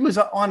 who he was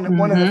on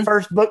one of the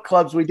first book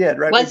clubs we did,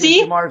 right? Was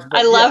he?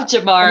 I love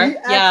Jemar.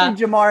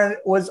 Jemar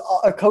was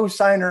a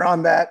co-signer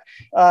on that.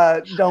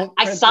 I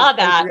saw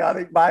that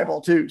patriotic Bible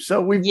too. So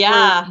we're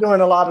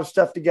doing a lot of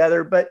stuff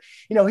together, but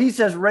he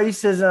says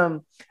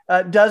racism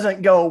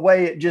doesn't go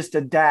away. It just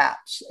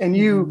adapts. And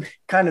you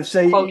kind of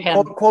say,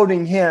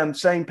 quoting him,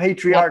 saying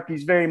patriarchy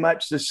is very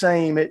much the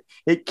same.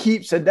 It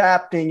keeps adapting.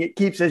 It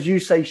keeps, as you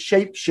say,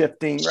 shape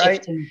shifting,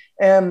 right?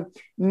 And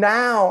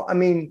now, I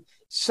mean,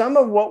 some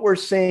of what we're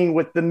seeing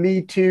with the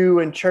Me Too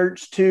and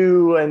Church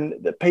Too and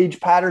the Paige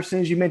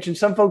Pattersons, you mentioned,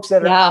 some folks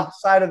that are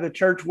outside of the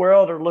church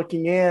world are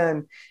looking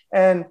in.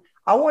 And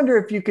I wonder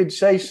if you could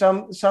say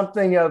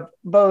something of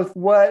both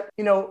what,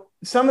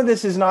 some of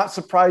this is not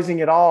surprising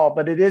at all,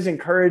 but it is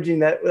encouraging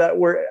that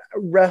we're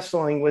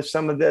wrestling with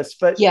some of this.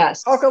 But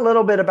talk a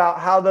little bit about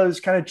how those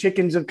kind of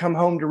chickens have come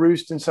home to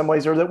roost in some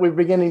ways, or that we're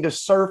beginning to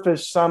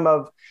surface some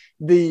of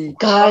the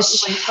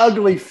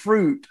ugly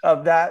fruit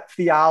of that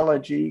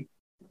theology.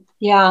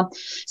 Yeah.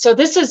 So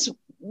this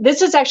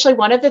is actually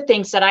one of the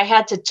things that I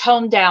had to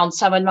tone down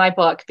some in my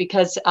book,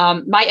 because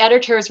my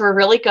editors were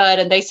really good.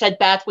 And they said,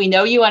 Beth, we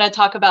know you want to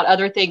talk about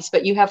other things,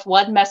 but you have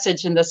one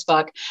message in this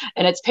book,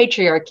 and it's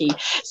patriarchy.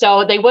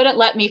 So they wouldn't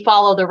let me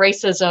follow the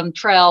racism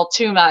trail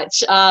too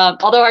much,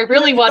 although I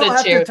really wanted to. You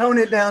don't have to tone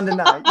it down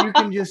tonight. You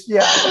can just,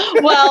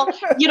 Well,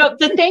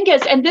 the thing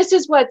is, and this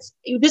is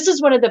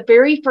one of the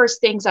very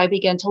first things I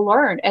began to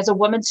learn as a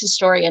women's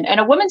historian, and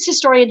a women's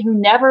historian who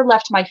never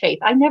left my faith.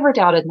 I never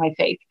doubted my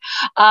faith.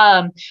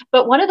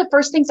 But one of the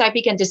first things I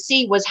began to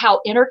see was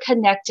how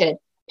interconnected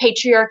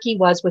patriarchy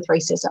was with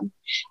racism,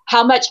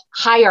 how much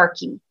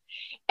hierarchy.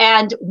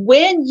 And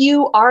when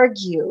you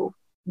argue,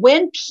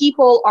 when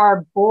people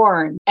are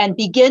born and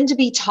begin to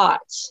be taught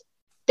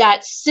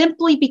that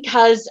simply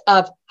because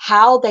of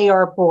how they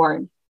are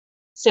born,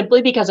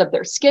 simply because of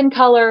their skin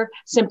color,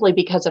 simply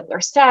because of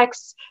their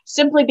sex,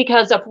 simply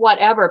because of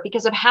whatever,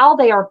 because of how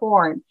they are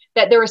born,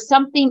 that there is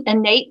something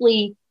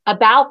innately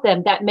about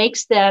them that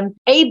makes them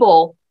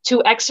able to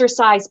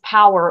exercise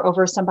power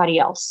over somebody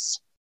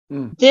else.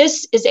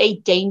 This is a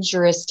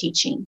dangerous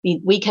teaching.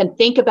 We can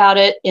think about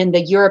it in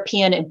the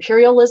European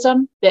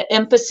imperialism, the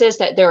emphasis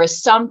that there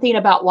is something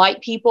about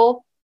white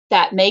people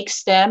that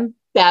makes them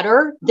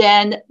better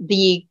than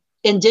the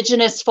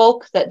indigenous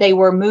folk that they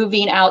were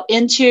moving out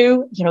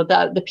into,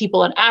 the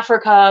people in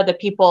Africa, the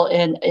people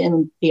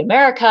in the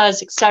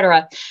Americas, et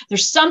cetera.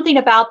 There's something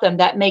about them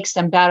that makes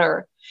them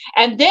better.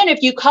 And then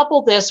if you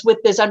couple this with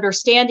this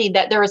understanding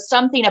that there is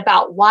something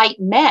about white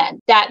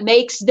men that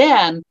makes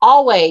them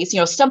always,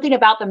 something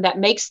about them that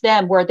makes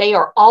them where they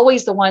are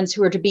always the ones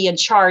who are to be in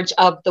charge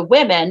of the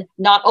women,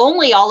 not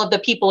only all of the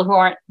people who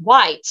aren't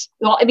white.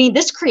 Well,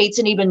 this creates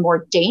an even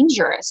more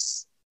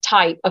dangerous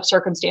type of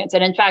circumstance.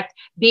 And in fact,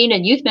 being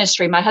in youth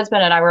ministry, my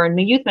husband and I were in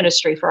the youth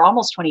ministry for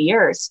almost 20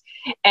 years.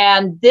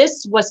 And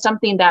this was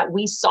something that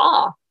we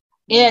saw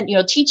in,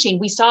 teaching.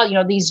 We saw,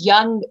 these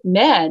young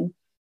men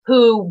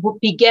who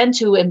began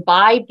to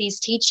imbibe these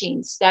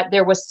teachings, that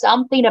there was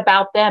something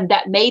about them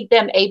that made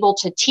them able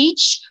to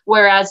teach,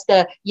 whereas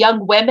the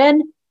young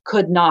women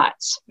could not.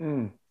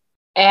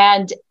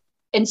 And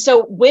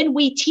so when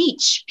we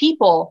teach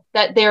people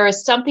that there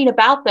is something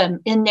about them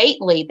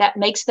innately that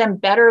makes them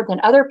better than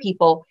other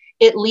people,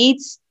 it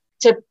leads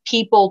to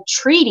people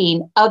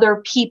treating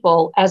other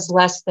people as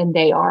less than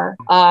they are.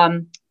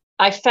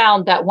 I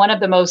found that one of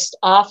the most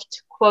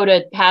oft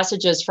quoted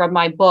passages from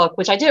my book,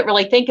 which I didn't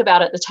really think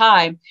about at the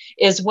time,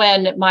 is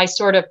when my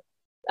sort of,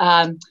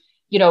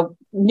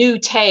 new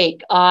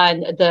take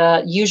on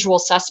The Usual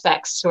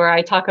Suspects, where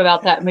I talk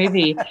about that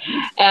movie.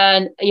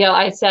 And,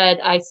 I said,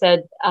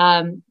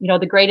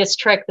 the greatest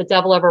trick the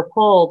devil ever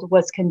pulled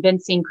was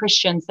convincing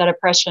Christians that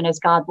oppression is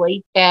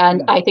godly.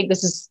 And I think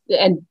this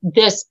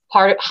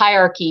part of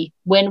hierarchy,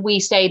 when we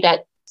say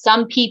that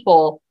some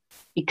people,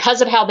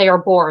 because of how they are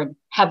born,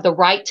 have the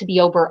right to be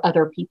over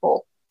other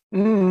people,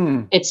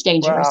 it's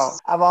dangerous. Wow.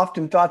 I've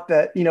often thought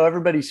that,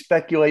 everybody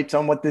speculates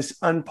on what this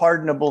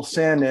unpardonable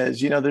sin is.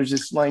 There's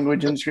this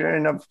language in Scripture,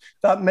 and I've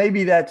thought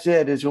maybe that's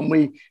it, is when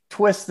we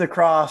twist the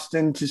cross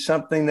into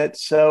something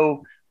that's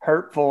so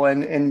hurtful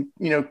and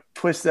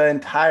twist the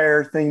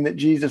entire thing that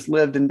Jesus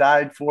lived and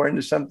died for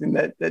into something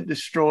that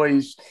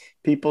destroys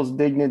people's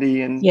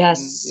dignity and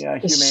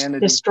humanity.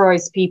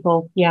 Destroys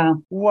people. Yeah.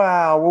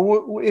 Wow.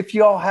 Well, if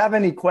you all have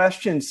any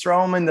questions,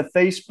 throw them in the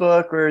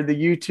Facebook or the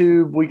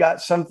YouTube. We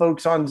got some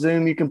folks on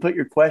Zoom. You can put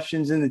your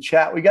questions in the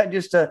chat. We got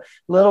just a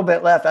little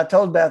bit left. I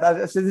told Beth,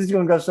 I said, this is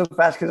going to go so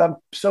fast because I'm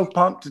so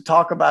pumped to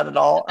talk about it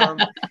all.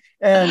 I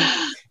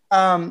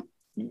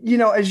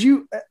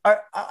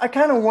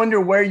kind of wonder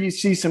where you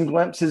see some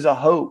glimpses of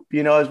hope,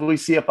 as we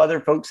see if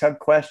other folks have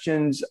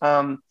questions.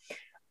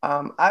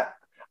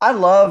 I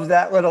love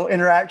that little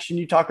interaction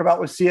you talk about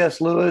with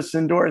C.S. Lewis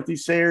and Dorothy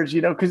Sayers,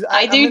 because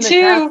I do I'm in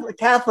too. The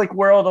Catholic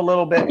world a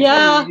little bit,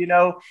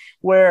 too,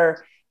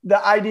 where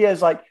the idea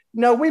is like,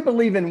 no, we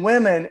believe in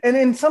women. And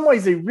in some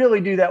ways they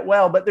really do that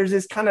well, but there's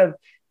this kind of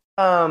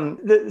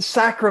the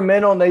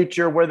sacramental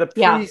nature where the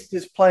priest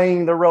is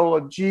playing the role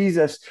of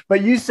Jesus.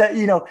 But you said,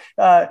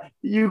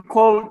 you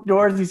quote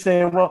Dorothy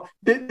saying, well,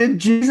 did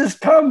Jesus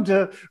come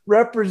to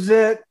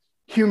represent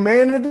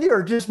humanity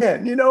or just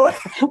men,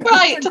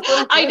 Right.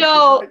 I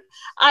know.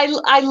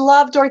 I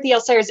love Dorothy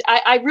L. Sayers.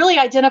 I really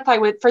identify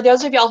with, for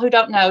those of y'all who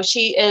don't know,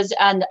 she is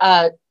an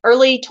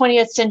early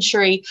 20th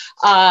century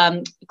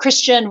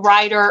Christian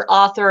writer,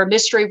 author,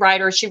 mystery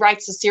writer. She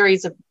writes a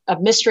series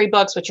of mystery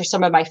books, which are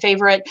some of my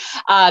favorite.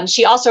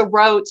 She also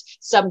wrote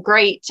some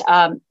great,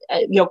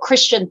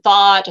 Christian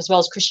thought as well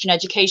as Christian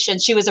education.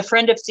 She was a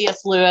friend of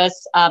C.S.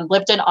 Lewis,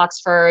 lived in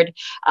Oxford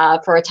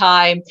for a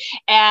time,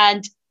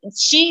 and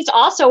she's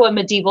also a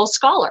medieval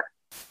scholar.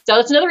 So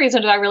that's another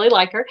reason that I really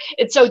like her.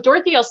 And so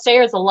Dorothy L.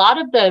 Sayers, a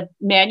lot of the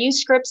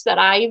manuscripts that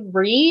I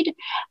read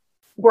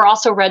were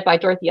also read by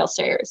Dorothy L.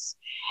 Sayers.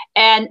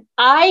 And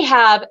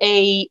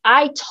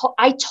I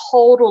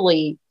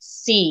totally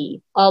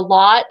see a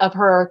lot of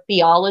her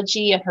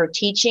theology and her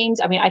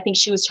teachings. I mean, I think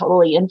she was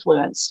totally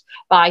influenced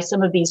by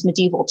some of these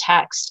medieval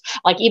texts,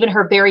 like even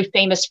her very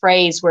famous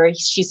phrase where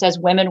she says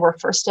women were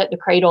first at the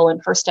cradle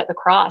and first at the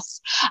cross.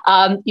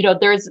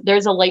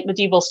 There's a late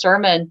medieval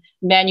sermon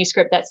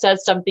manuscript that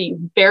says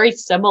something very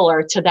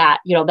similar to that,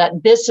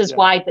 that this is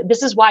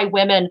why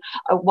women,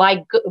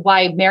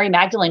 why Mary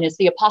Magdalene is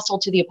the apostle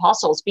to the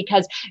apostles,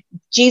 because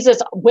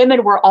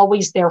women were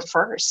always there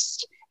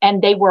first.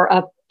 And they were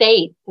of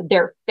faith.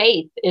 Their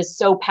faith is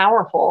so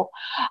powerful.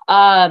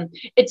 And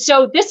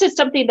so this is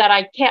something that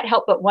I can't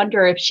help but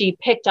wonder if she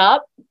picked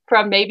up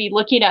from maybe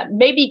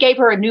gave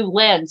her a new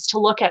lens to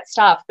look at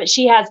stuff. But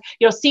she has,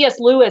 C.S.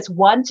 Lewis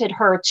wanted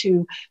her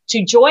to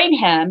join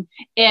him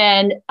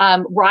in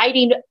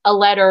writing a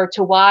letter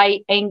to why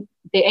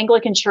the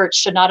Anglican Church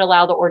should not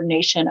allow the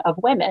ordination of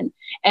women.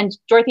 And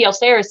Dorothy L.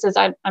 Sayers says,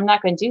 I'm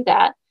not going to do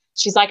that.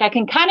 She's like, I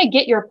can kind of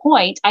get your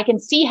point. I can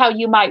see how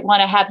you might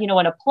want to have, in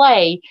a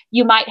play,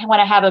 you might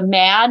want to have a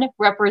man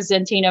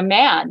representing a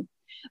man.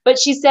 But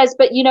she says,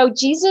 but,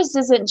 Jesus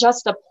isn't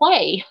just a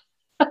play.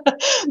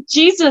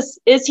 Jesus,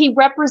 is he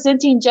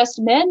representing just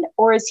men,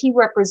 or is he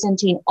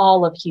representing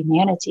all of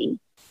humanity?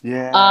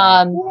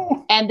 Yeah.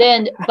 And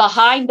then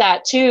behind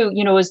that too,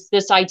 is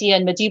this idea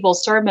in medieval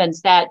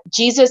sermons that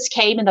Jesus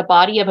came in the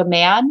body of a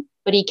man,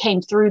 but he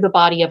came through the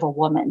body of a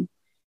woman.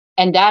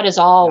 And that is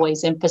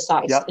always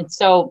emphasized. Yep. And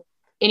so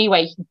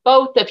anyway,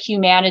 both of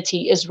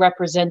humanity is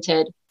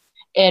represented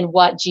in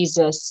what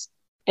Jesus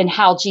and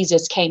how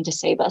Jesus came to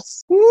save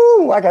us.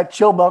 Ooh, I got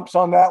chill bumps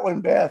on that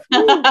one, Beth.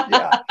 Ooh,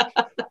 yeah.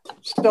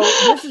 So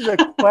this is a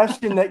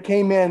question that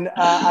came in,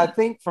 I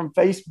think, from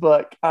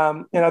Facebook.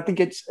 And I think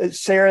it's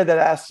Sarah that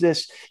asked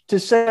this, to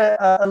say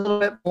a little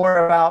bit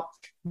more about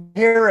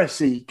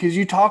heresy, because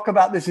you talk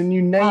about this and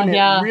you name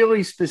it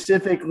really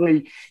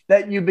specifically,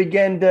 that you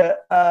begin to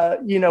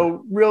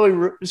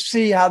really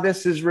see how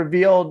this is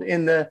revealed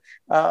in the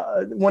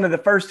one of the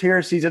first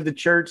heresies of the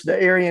church,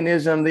 the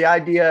Arianism, the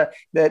idea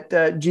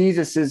that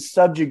Jesus is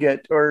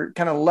subjugate or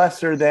kind of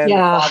lesser than the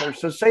Father.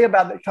 So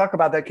talk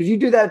about that, because you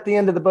do that at the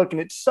end of the book,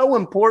 and it's so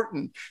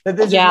important that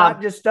this is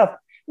not just stuff,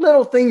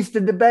 little things to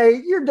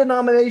debate. Your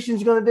denomination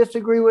is going to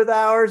disagree with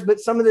ours, but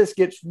some of this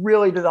gets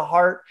really to the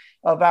heart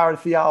of our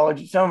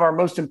theology, some of our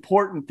most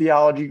important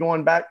theology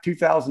going back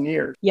 2,000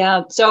 years.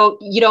 Yeah. So,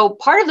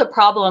 part of the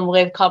problem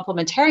with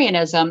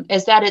complementarianism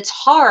is that it's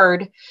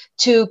hard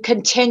to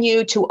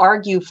continue to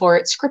argue for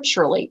it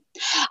scripturally.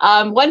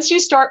 Once you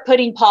start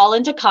putting Paul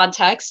into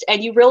context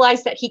and you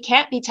realize that he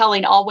can't be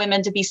telling all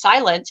women to be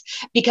silent,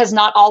 because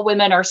not all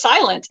women are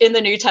silent in the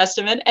New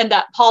Testament, and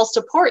that Paul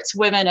supports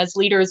women as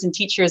leaders and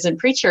teachers and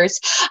preachers.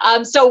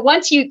 So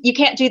once you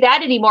can't do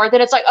that anymore,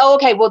 then it's like, oh,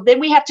 okay, well, then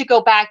we have to go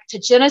back to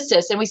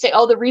Genesis and we say,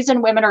 oh, the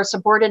reason women are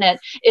subordinate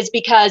is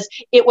because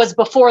it was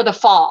before the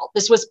fall.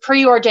 This was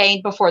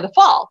preordained before the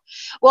fall.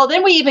 Well,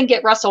 then we even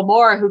get Russell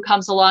Moore, who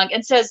comes along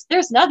and says,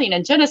 there's nothing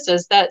in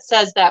Genesis that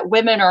says that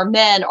women or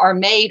men are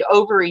made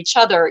over each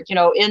other,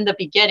 in the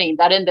beginning,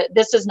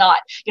 this is not,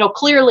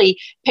 clearly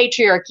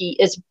patriarchy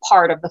is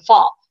part of the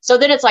fall. So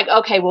then it's like,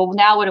 okay, well,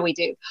 now what do we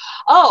do?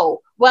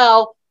 Oh,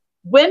 well,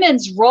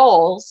 women's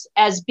roles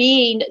as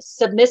being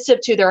submissive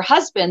to their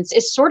husbands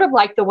is sort of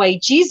like the way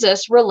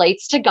Jesus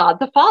relates to God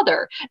the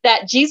Father,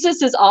 that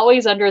Jesus is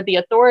always under the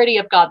authority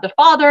of God the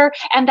Father,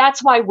 and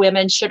that's why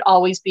women should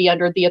always be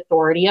under the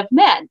authority of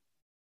men,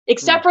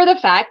 except for the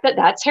fact that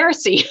that's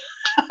heresy.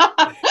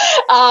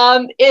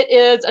 It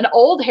is an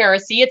old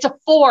heresy. It's a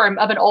form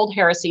of an old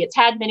heresy. It's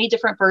had many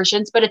different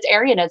versions, but it's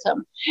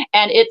Arianism.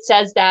 And it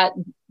says that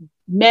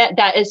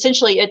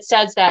essentially it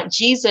says that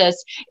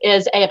Jesus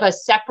is of a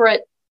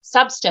separate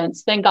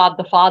substance than God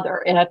the Father.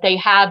 And if they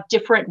have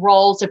different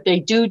roles, if they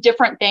do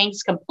different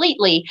things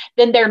completely,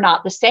 then they're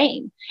not the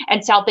same.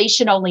 And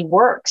salvation only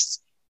works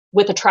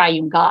with a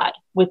triune God,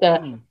 with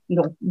a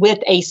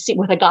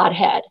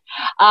Godhead.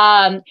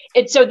 And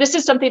so this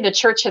is something the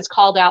church has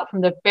called out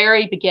from the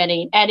very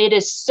beginning. And it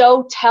is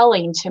so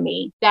telling to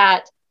me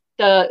that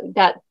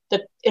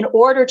in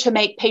order to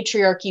make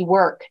patriarchy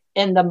work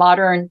in the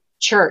modern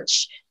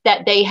church,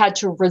 that they had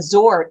to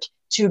resort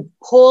to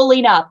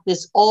pulling up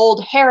this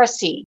old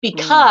heresy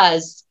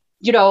because,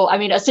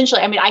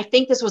 essentially, I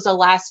think this was a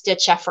last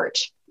ditch effort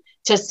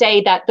to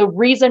say that the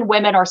reason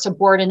women are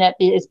subordinate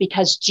is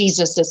because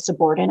Jesus is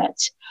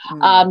subordinate.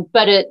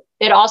 But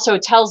it also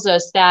tells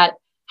us that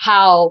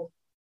how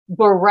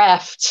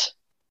bereft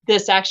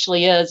this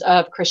actually is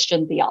of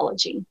Christian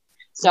theology.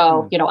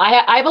 So,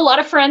 I have a lot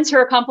of friends who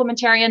are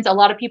complementarians, a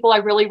lot of people I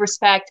really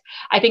respect.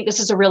 I think this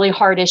is a really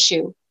hard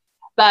issue,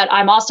 but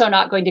I'm also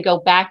not going to go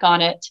back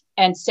on it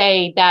and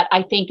say that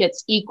I think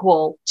it's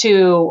equal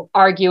to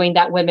arguing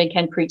that women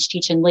can preach,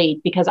 teach, and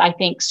lead, because I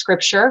think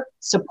Scripture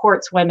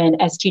supports women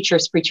as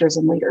teachers, preachers,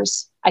 and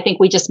leaders. I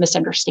think we just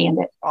misunderstand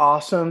it.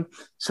 Awesome.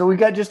 So we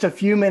got just a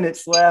few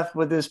minutes left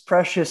with this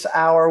precious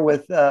hour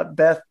with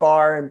Beth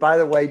Barr. And by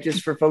the way,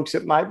 just for folks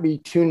that might be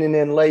tuning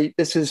in late,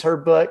 this is her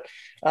book,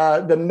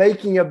 The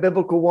Making of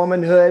Biblical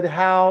Womanhood,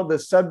 How the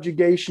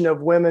Subjugation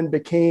of Women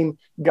Became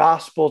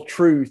Gospel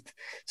Truth.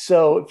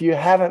 So if you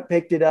haven't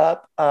picked it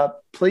up,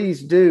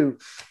 please do.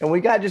 And we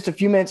got just a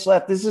few minutes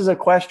left. This is a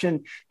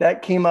question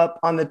that came up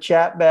on the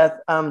chat, Beth,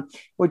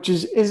 which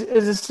is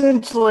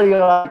essentially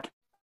like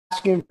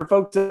asking for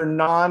folks that are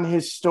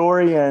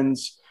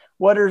non-historians,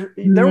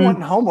 they're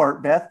wanting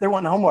homework, Beth. They're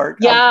wanting homework.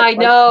 Yeah, I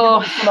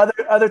know. Some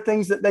other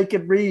things that they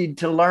could read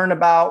to learn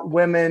about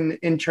women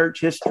in church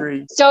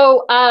history.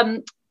 So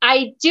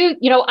I do,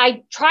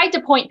 I tried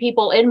to point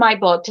people in my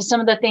book to some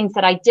of the things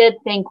that I did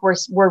think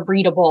were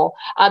readable.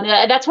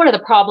 That's one of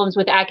the problems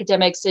with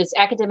academics is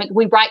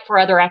we write for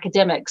other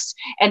academics.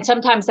 And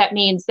sometimes that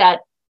means that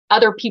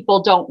other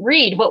people don't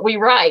read what we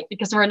write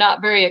because we're not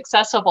very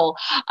accessible.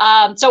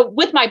 So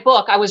with my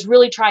book, I was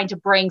really trying to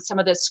bring some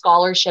of this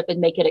scholarship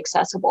and make it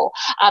accessible.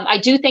 I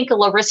do think of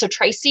Larissa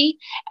Tracy,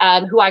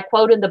 who I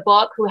quote in the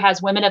book, who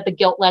has Women of the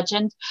Guilt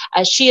Legend.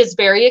 She is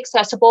very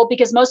accessible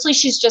because mostly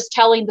she's just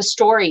telling the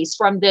stories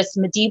from this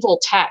medieval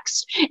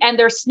text. And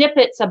there's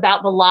snippets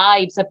about the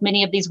lives of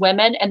many of these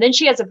women. And then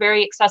she has a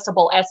very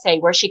accessible essay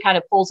where she kind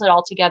of pulls it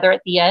all together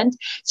at the end.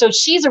 So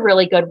she's a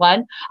really good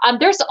one.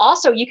 There's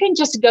also, you can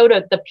just go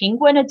to the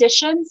Penguin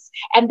editions,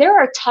 and there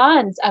are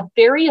tons of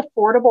very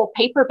affordable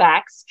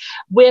paperbacks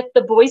with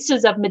the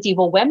voices of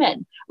medieval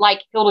women,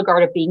 like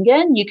Hildegard of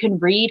Bingen. You can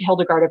read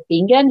Hildegard of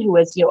Bingen, who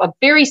is, a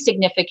very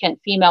significant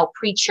female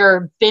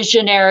preacher,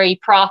 visionary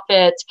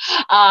prophet,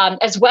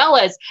 as well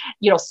as,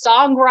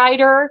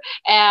 songwriter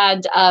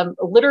and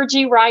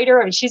liturgy writer.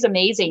 I mean, she's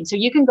amazing. So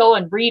you can go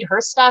and read her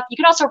stuff. You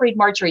can also read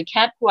Marjorie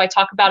Kent, who I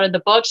talk about in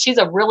the book. She's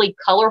a really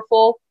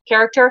colorful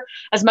character.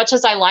 As much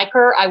as I like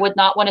her, I would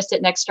not want to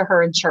sit next to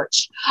her in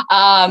church.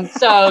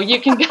 So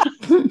you can go,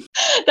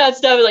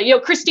 that's definitely,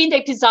 Christine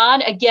de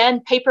Pizan,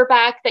 again,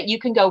 paperback that you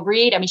can go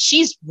read. I mean,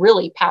 she's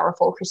really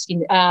powerful,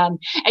 Christine. And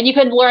you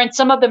can learn,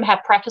 some of them have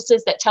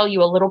prefaces that tell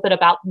you a little bit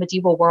about the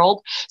medieval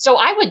world. So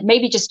I would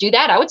maybe just do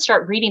that. I would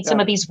start reading some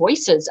of these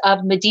voices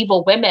of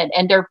medieval women,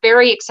 and they're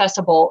very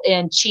accessible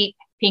in cheap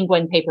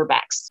Penguin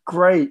paperbacks.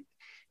 Great.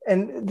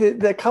 And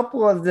the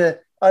couple of the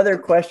other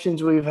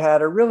questions we've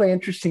had are really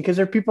interesting because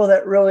they're people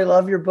that really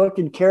love your book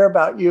and care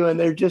about you. And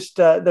they're just,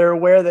 they're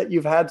aware that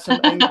you've had some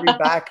angry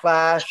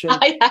backlash.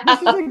 And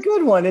this is a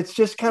good one. It's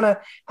just kind of,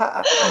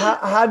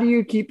 how do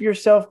you keep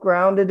yourself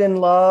grounded in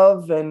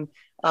love? And,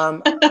 how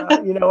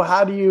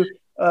do you,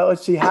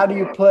 how do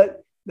you put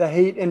the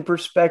hate in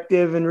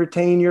perspective and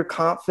retain your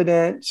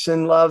confidence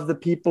and love the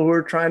people who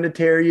are trying to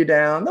tear you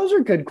down? Those are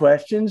good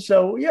questions.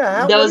 So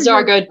yeah. Those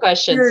are good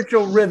questions.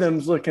 Spiritual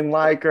rhythms looking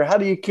like, or how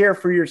do you care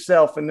for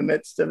yourself in the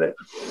midst of it?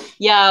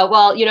 Yeah,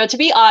 well, to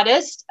be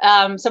honest,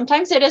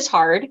 sometimes it is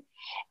hard.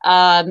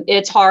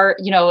 It's hard,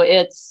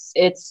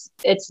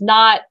 it's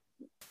not,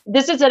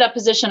 this isn't a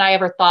position I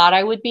ever thought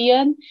I would be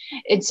in.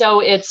 And so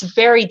it's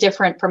very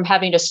different from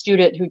having a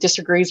student who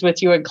disagrees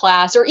with you in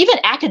class, or even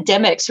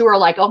academics who are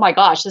like, oh my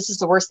gosh, this is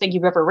the worst thing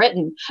you've ever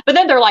written. But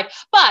then they're like,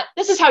 but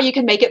this is how you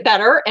can make it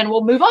better, and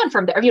we'll move on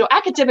from there.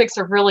 Academics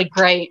are really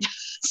great.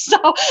 So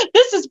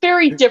this is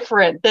very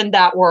different than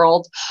that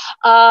world.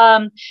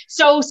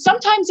 So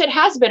sometimes it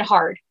has been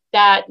hard.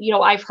 That,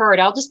 I've heard,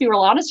 I'll just be real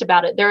honest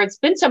about it. There's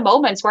been some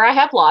moments where I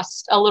have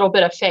lost a little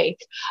bit of faith.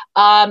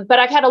 But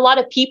I've had a lot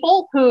of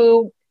people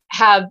who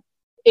have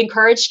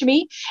encouraged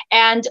me.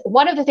 And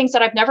one of the things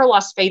that I've never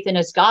lost faith in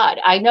is God.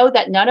 I know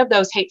that none of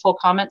those hateful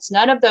comments,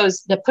 none of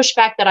those, the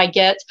pushback that I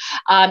get,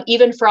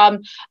 even from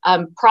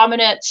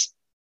prominent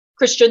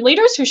Christian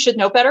leaders who should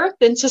know better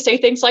than to say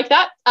things like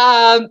that.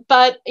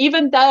 But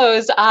even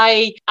those,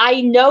 I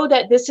know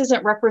that this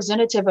isn't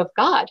representative of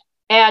God.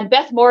 And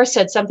Beth Moore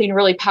said something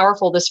really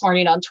powerful this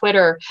morning on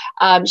Twitter.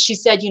 She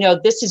said,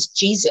 this is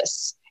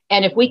Jesus.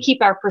 And if we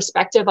keep our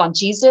perspective on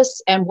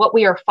Jesus and what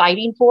we are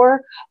fighting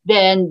for,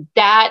 then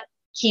that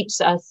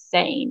keeps us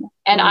sane.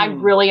 And I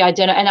really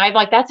identify, and I'm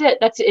like, that's it.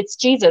 It's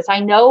Jesus. I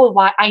know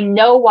why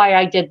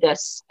I did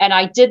this. And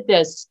I did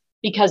this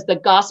because the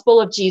gospel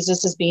of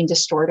Jesus is being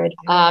distorted.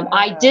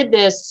 I did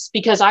this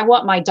because I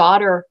want my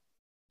daughter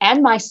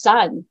and my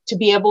son to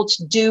be able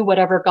to do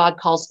whatever God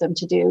calls them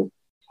to do.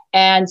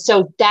 And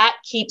so that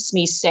keeps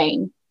me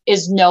sane,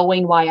 is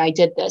knowing why I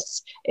did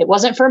this. It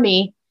wasn't for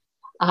me.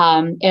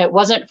 It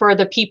wasn't for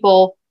the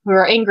people who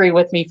are angry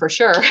with me, for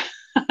sure,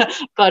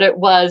 but it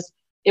was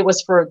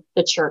for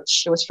the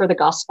church. It was for the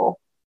gospel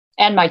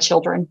and my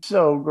children.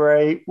 So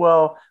great.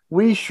 Well,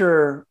 we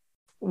sure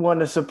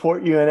want to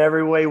support you in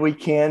every way we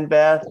can,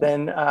 Beth.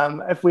 And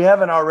if we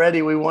haven't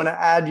already, we want to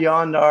add you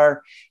on to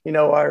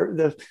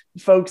the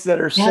folks that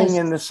are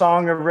singing the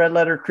song of Red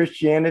Letter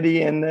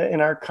Christianity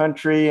in our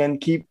country, and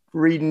keep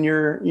reading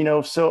your,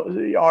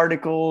 so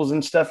articles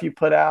and stuff you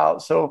put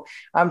out. So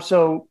I'm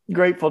so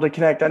grateful to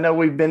connect. I know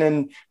we've been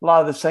in a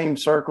lot of the same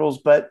circles,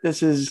 but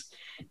this is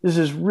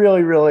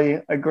really, really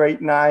a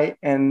great night,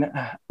 and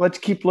let's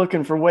keep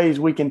looking for ways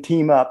we can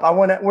team up.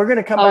 We're going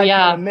to come back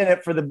in a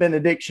minute for the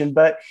benediction,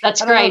 but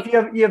that's I don't great.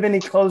 know if you have any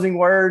closing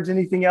words,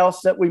 anything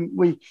else that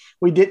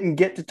we didn't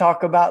get to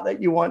talk about that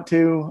you want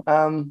to,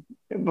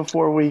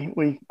 before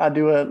I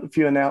do a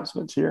few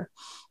announcements here.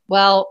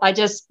 Well, I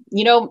just,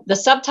 the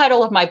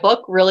subtitle of my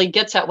book really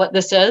gets at what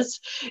this is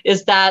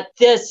that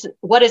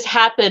what has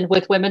happened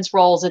with women's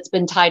roles, it's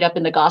been tied up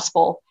in the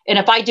gospel. And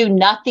if I do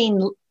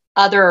nothing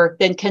other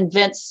than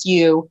convince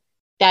you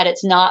that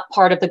it's not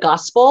part of the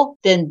gospel,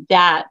 then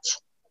that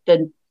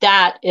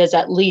is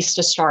at least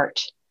a start.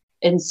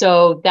 And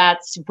so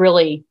that's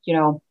really,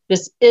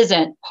 this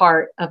isn't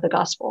part of the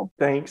gospel.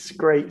 Thanks.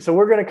 Great. So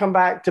we're going to come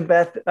back to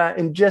Beth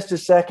in just a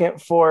second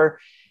for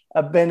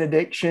a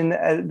benediction,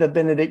 the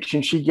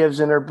benediction she gives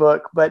in her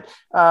book. But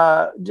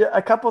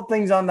a couple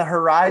things on the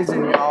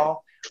horizon,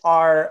 y'all.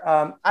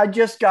 I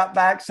just got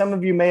back. Some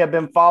of you may have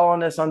been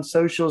following us on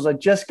socials. I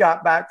just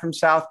got back from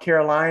South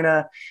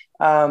Carolina,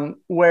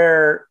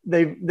 where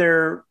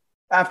they're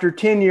after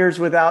 10 years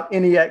without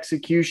any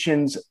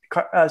executions.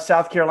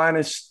 South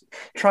Carolina's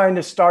trying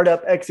to start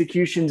up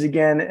executions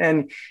again,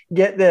 and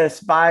get this,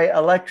 by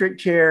electric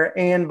chair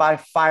and by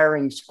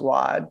firing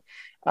squad.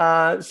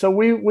 So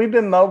we've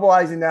been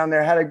mobilizing down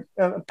there, had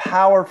a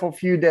powerful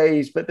few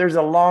days, but there's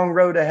a long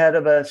road ahead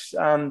of us.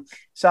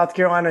 South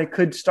Carolina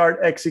could start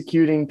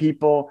executing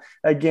people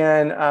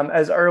again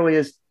as early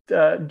as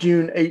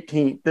June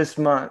 18th this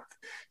month.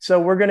 So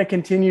we're going to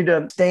continue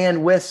to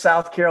stand with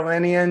South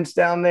Carolinians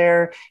down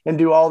there and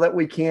do all that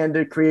we can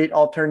to create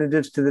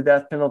alternatives to the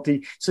death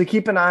penalty. So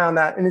keep an eye on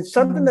that. And it's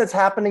something that's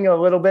happening a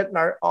little bit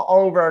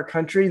all over our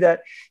country,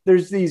 that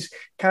there's these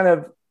kind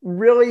of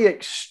really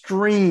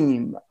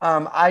extreme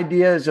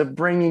ideas of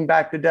bringing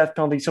back the death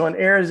penalty. So in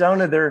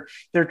Arizona,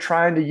 they're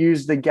trying to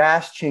use the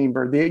gas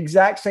chamber, the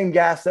exact same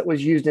gas that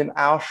was used in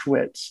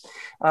Auschwitz,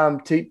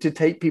 to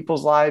take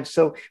people's lives.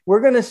 So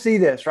we're going to see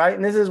this, right?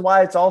 And this is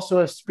why it's also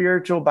a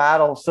spiritual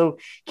battle. So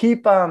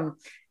keep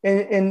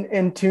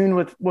in tune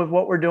with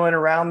what we're doing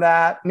around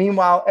that.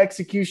 Meanwhile,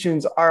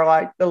 executions are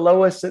like the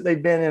lowest that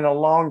they've been in a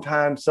long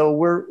time. So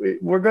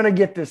we're going to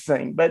get this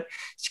thing, but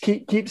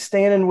keep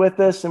standing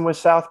with us and with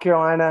South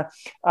Carolina.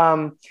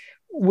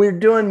 We're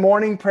doing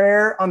morning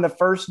prayer on the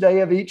first day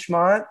of each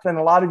month. And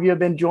a lot of you have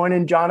been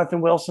joining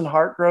Jonathan Wilson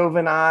Hartgrove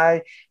and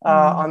I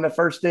on the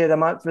first day of the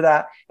month for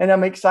that. And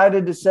I'm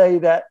excited to say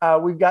that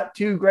we've got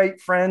two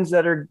great friends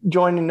that are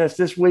joining us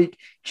this week,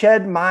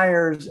 Ched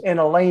Myers and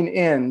Elaine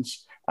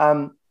Enns.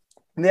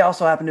 And they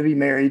also happen to be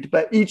married,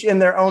 but each in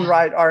their own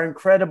right are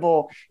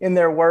incredible in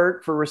their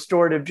work for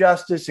restorative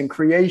justice and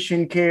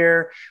creation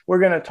care. We're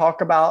going to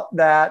talk about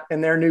that in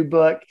their new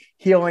book,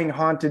 Healing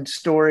Haunted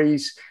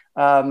Stories.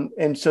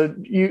 And so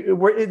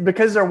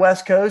because they're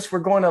West Coast, we're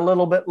going a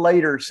little bit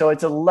later. So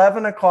it's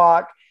 11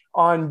 o'clock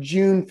on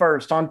June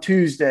 1st, on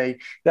Tuesday,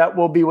 that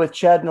will be with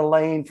Ched and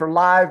Elaine for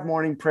live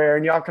morning prayer.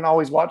 And y'all can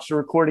always watch the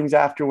recordings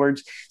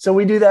afterwards. So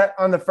we do that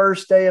on the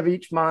first day of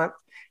each month.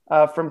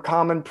 From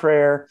Common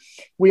Prayer.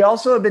 We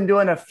also have been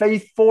doing a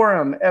faith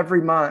forum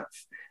every month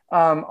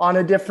on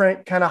a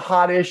different kind of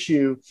hot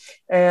issue.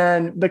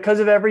 And because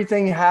of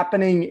everything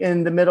happening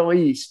in the Middle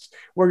East,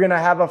 we're going to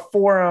have a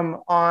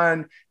forum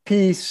on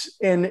peace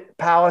in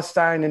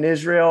Palestine and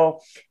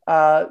Israel.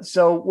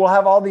 So we'll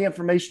have all the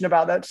information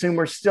about that soon.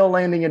 We're still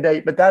landing a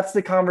date, but that's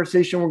the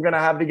conversation we're going to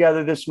have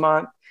together this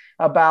month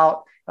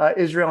about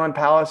Israel and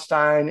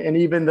Palestine, and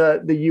even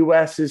the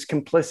U.S.'s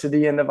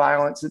complicity in the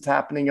violence that's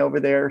happening over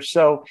there.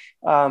 So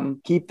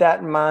keep that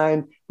in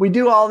mind. We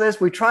do all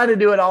this. We try to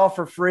do it all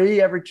for free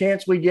every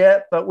chance we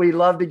get, but we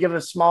love to give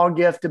a small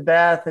gift to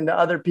Beth and to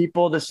other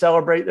people to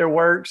celebrate their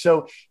work.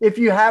 So if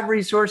you have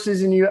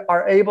resources and you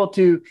are able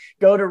to,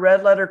 go to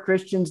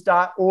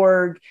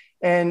redletterchristians.org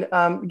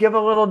and give a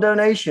little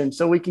donation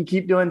so we can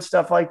keep doing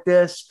stuff like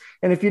this.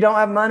 And if you don't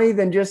have money,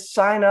 then just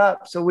sign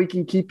up so we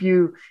can keep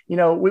you,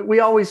 we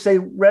always say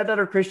Red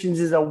Letter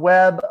Christians is a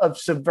web of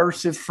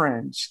subversive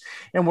friends.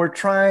 And we're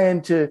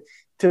trying to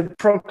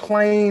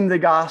proclaim the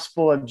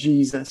gospel of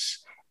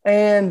Jesus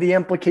and the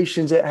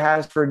implications it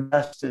has for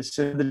justice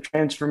and the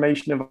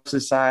transformation of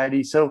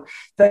society. So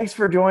thanks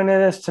for joining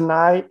us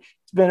tonight.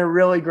 It's been a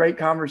really great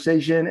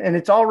conversation, and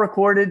it's all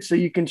recorded so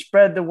you can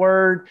spread the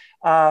word.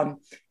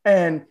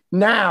 And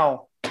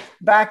now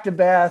back to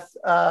Beth.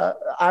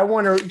 I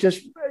want to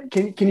just,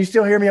 can you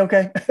still hear me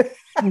okay?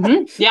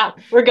 Mm-hmm. Yeah,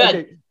 we're good.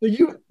 Okay.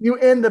 So you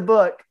end the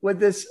book with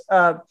this.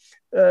 I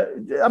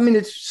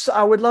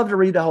would love to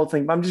read the whole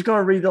thing, but I'm just going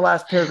to read the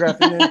last paragraph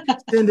and then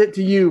send it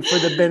to you for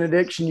the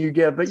benediction you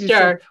give. But you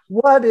said,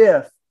 what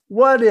if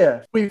What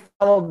if we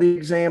followed the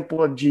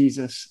example of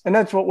Jesus? And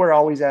that's what we're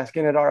always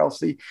asking at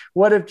RLC.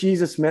 What if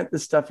Jesus meant the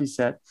stuff he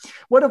said?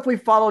 What if we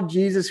followed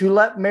Jesus, who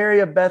let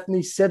Mary of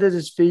Bethany sit at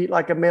his feet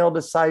like a male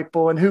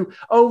disciple, and who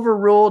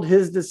overruled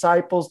his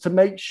disciples to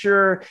make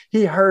sure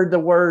he heard the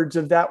words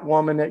of that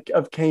woman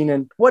of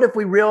Canaan? What if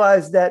we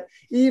realized that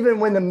even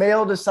when the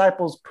male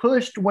disciples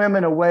pushed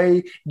women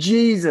away,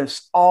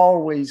 Jesus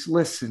always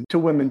listened to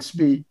women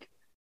speak?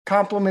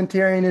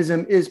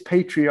 Complementarianism is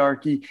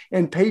patriarchy,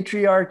 and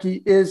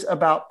patriarchy is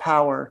about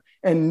power,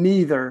 and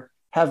neither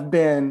have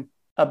been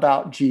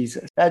about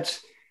Jesus.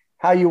 That's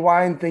how you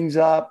wind things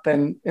up,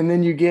 and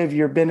then you give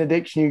your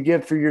benediction you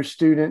give for your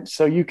students.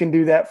 So you can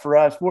do that for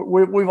us.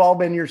 We've all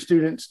been your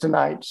students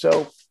tonight.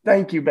 So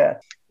thank you,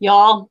 Beth.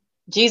 Y'all,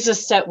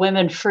 Jesus set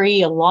women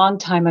free a long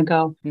time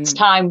ago. It's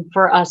time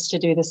for us to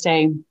do the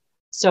same.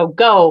 So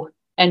go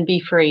and be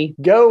free.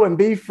 Go and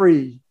be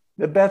free.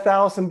 The Beth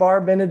Allison Barr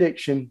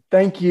benediction.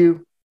 Thank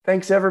you.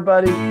 Thanks,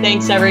 everybody.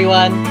 Thanks,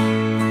 everyone.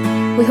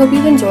 We hope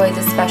you've enjoyed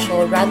this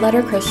special Red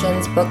Letter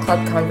Christians Book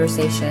Club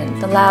conversation.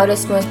 The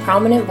loudest, most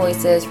prominent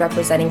voices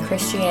representing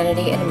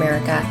Christianity in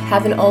America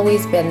haven't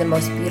always been the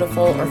most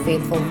beautiful or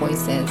faithful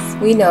voices.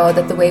 We know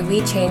that the way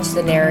we change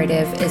the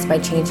narrative is by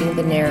changing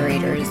the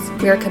narrators.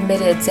 We are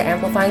committed to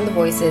amplifying the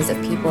voices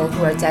of people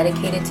who are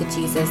dedicated to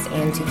Jesus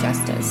and to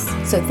justice.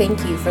 So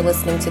thank you for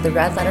listening to the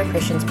Red Letter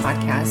Christians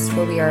podcast,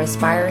 where we are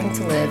aspiring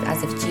to live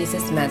as if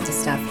Jesus meant the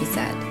stuff he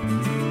said.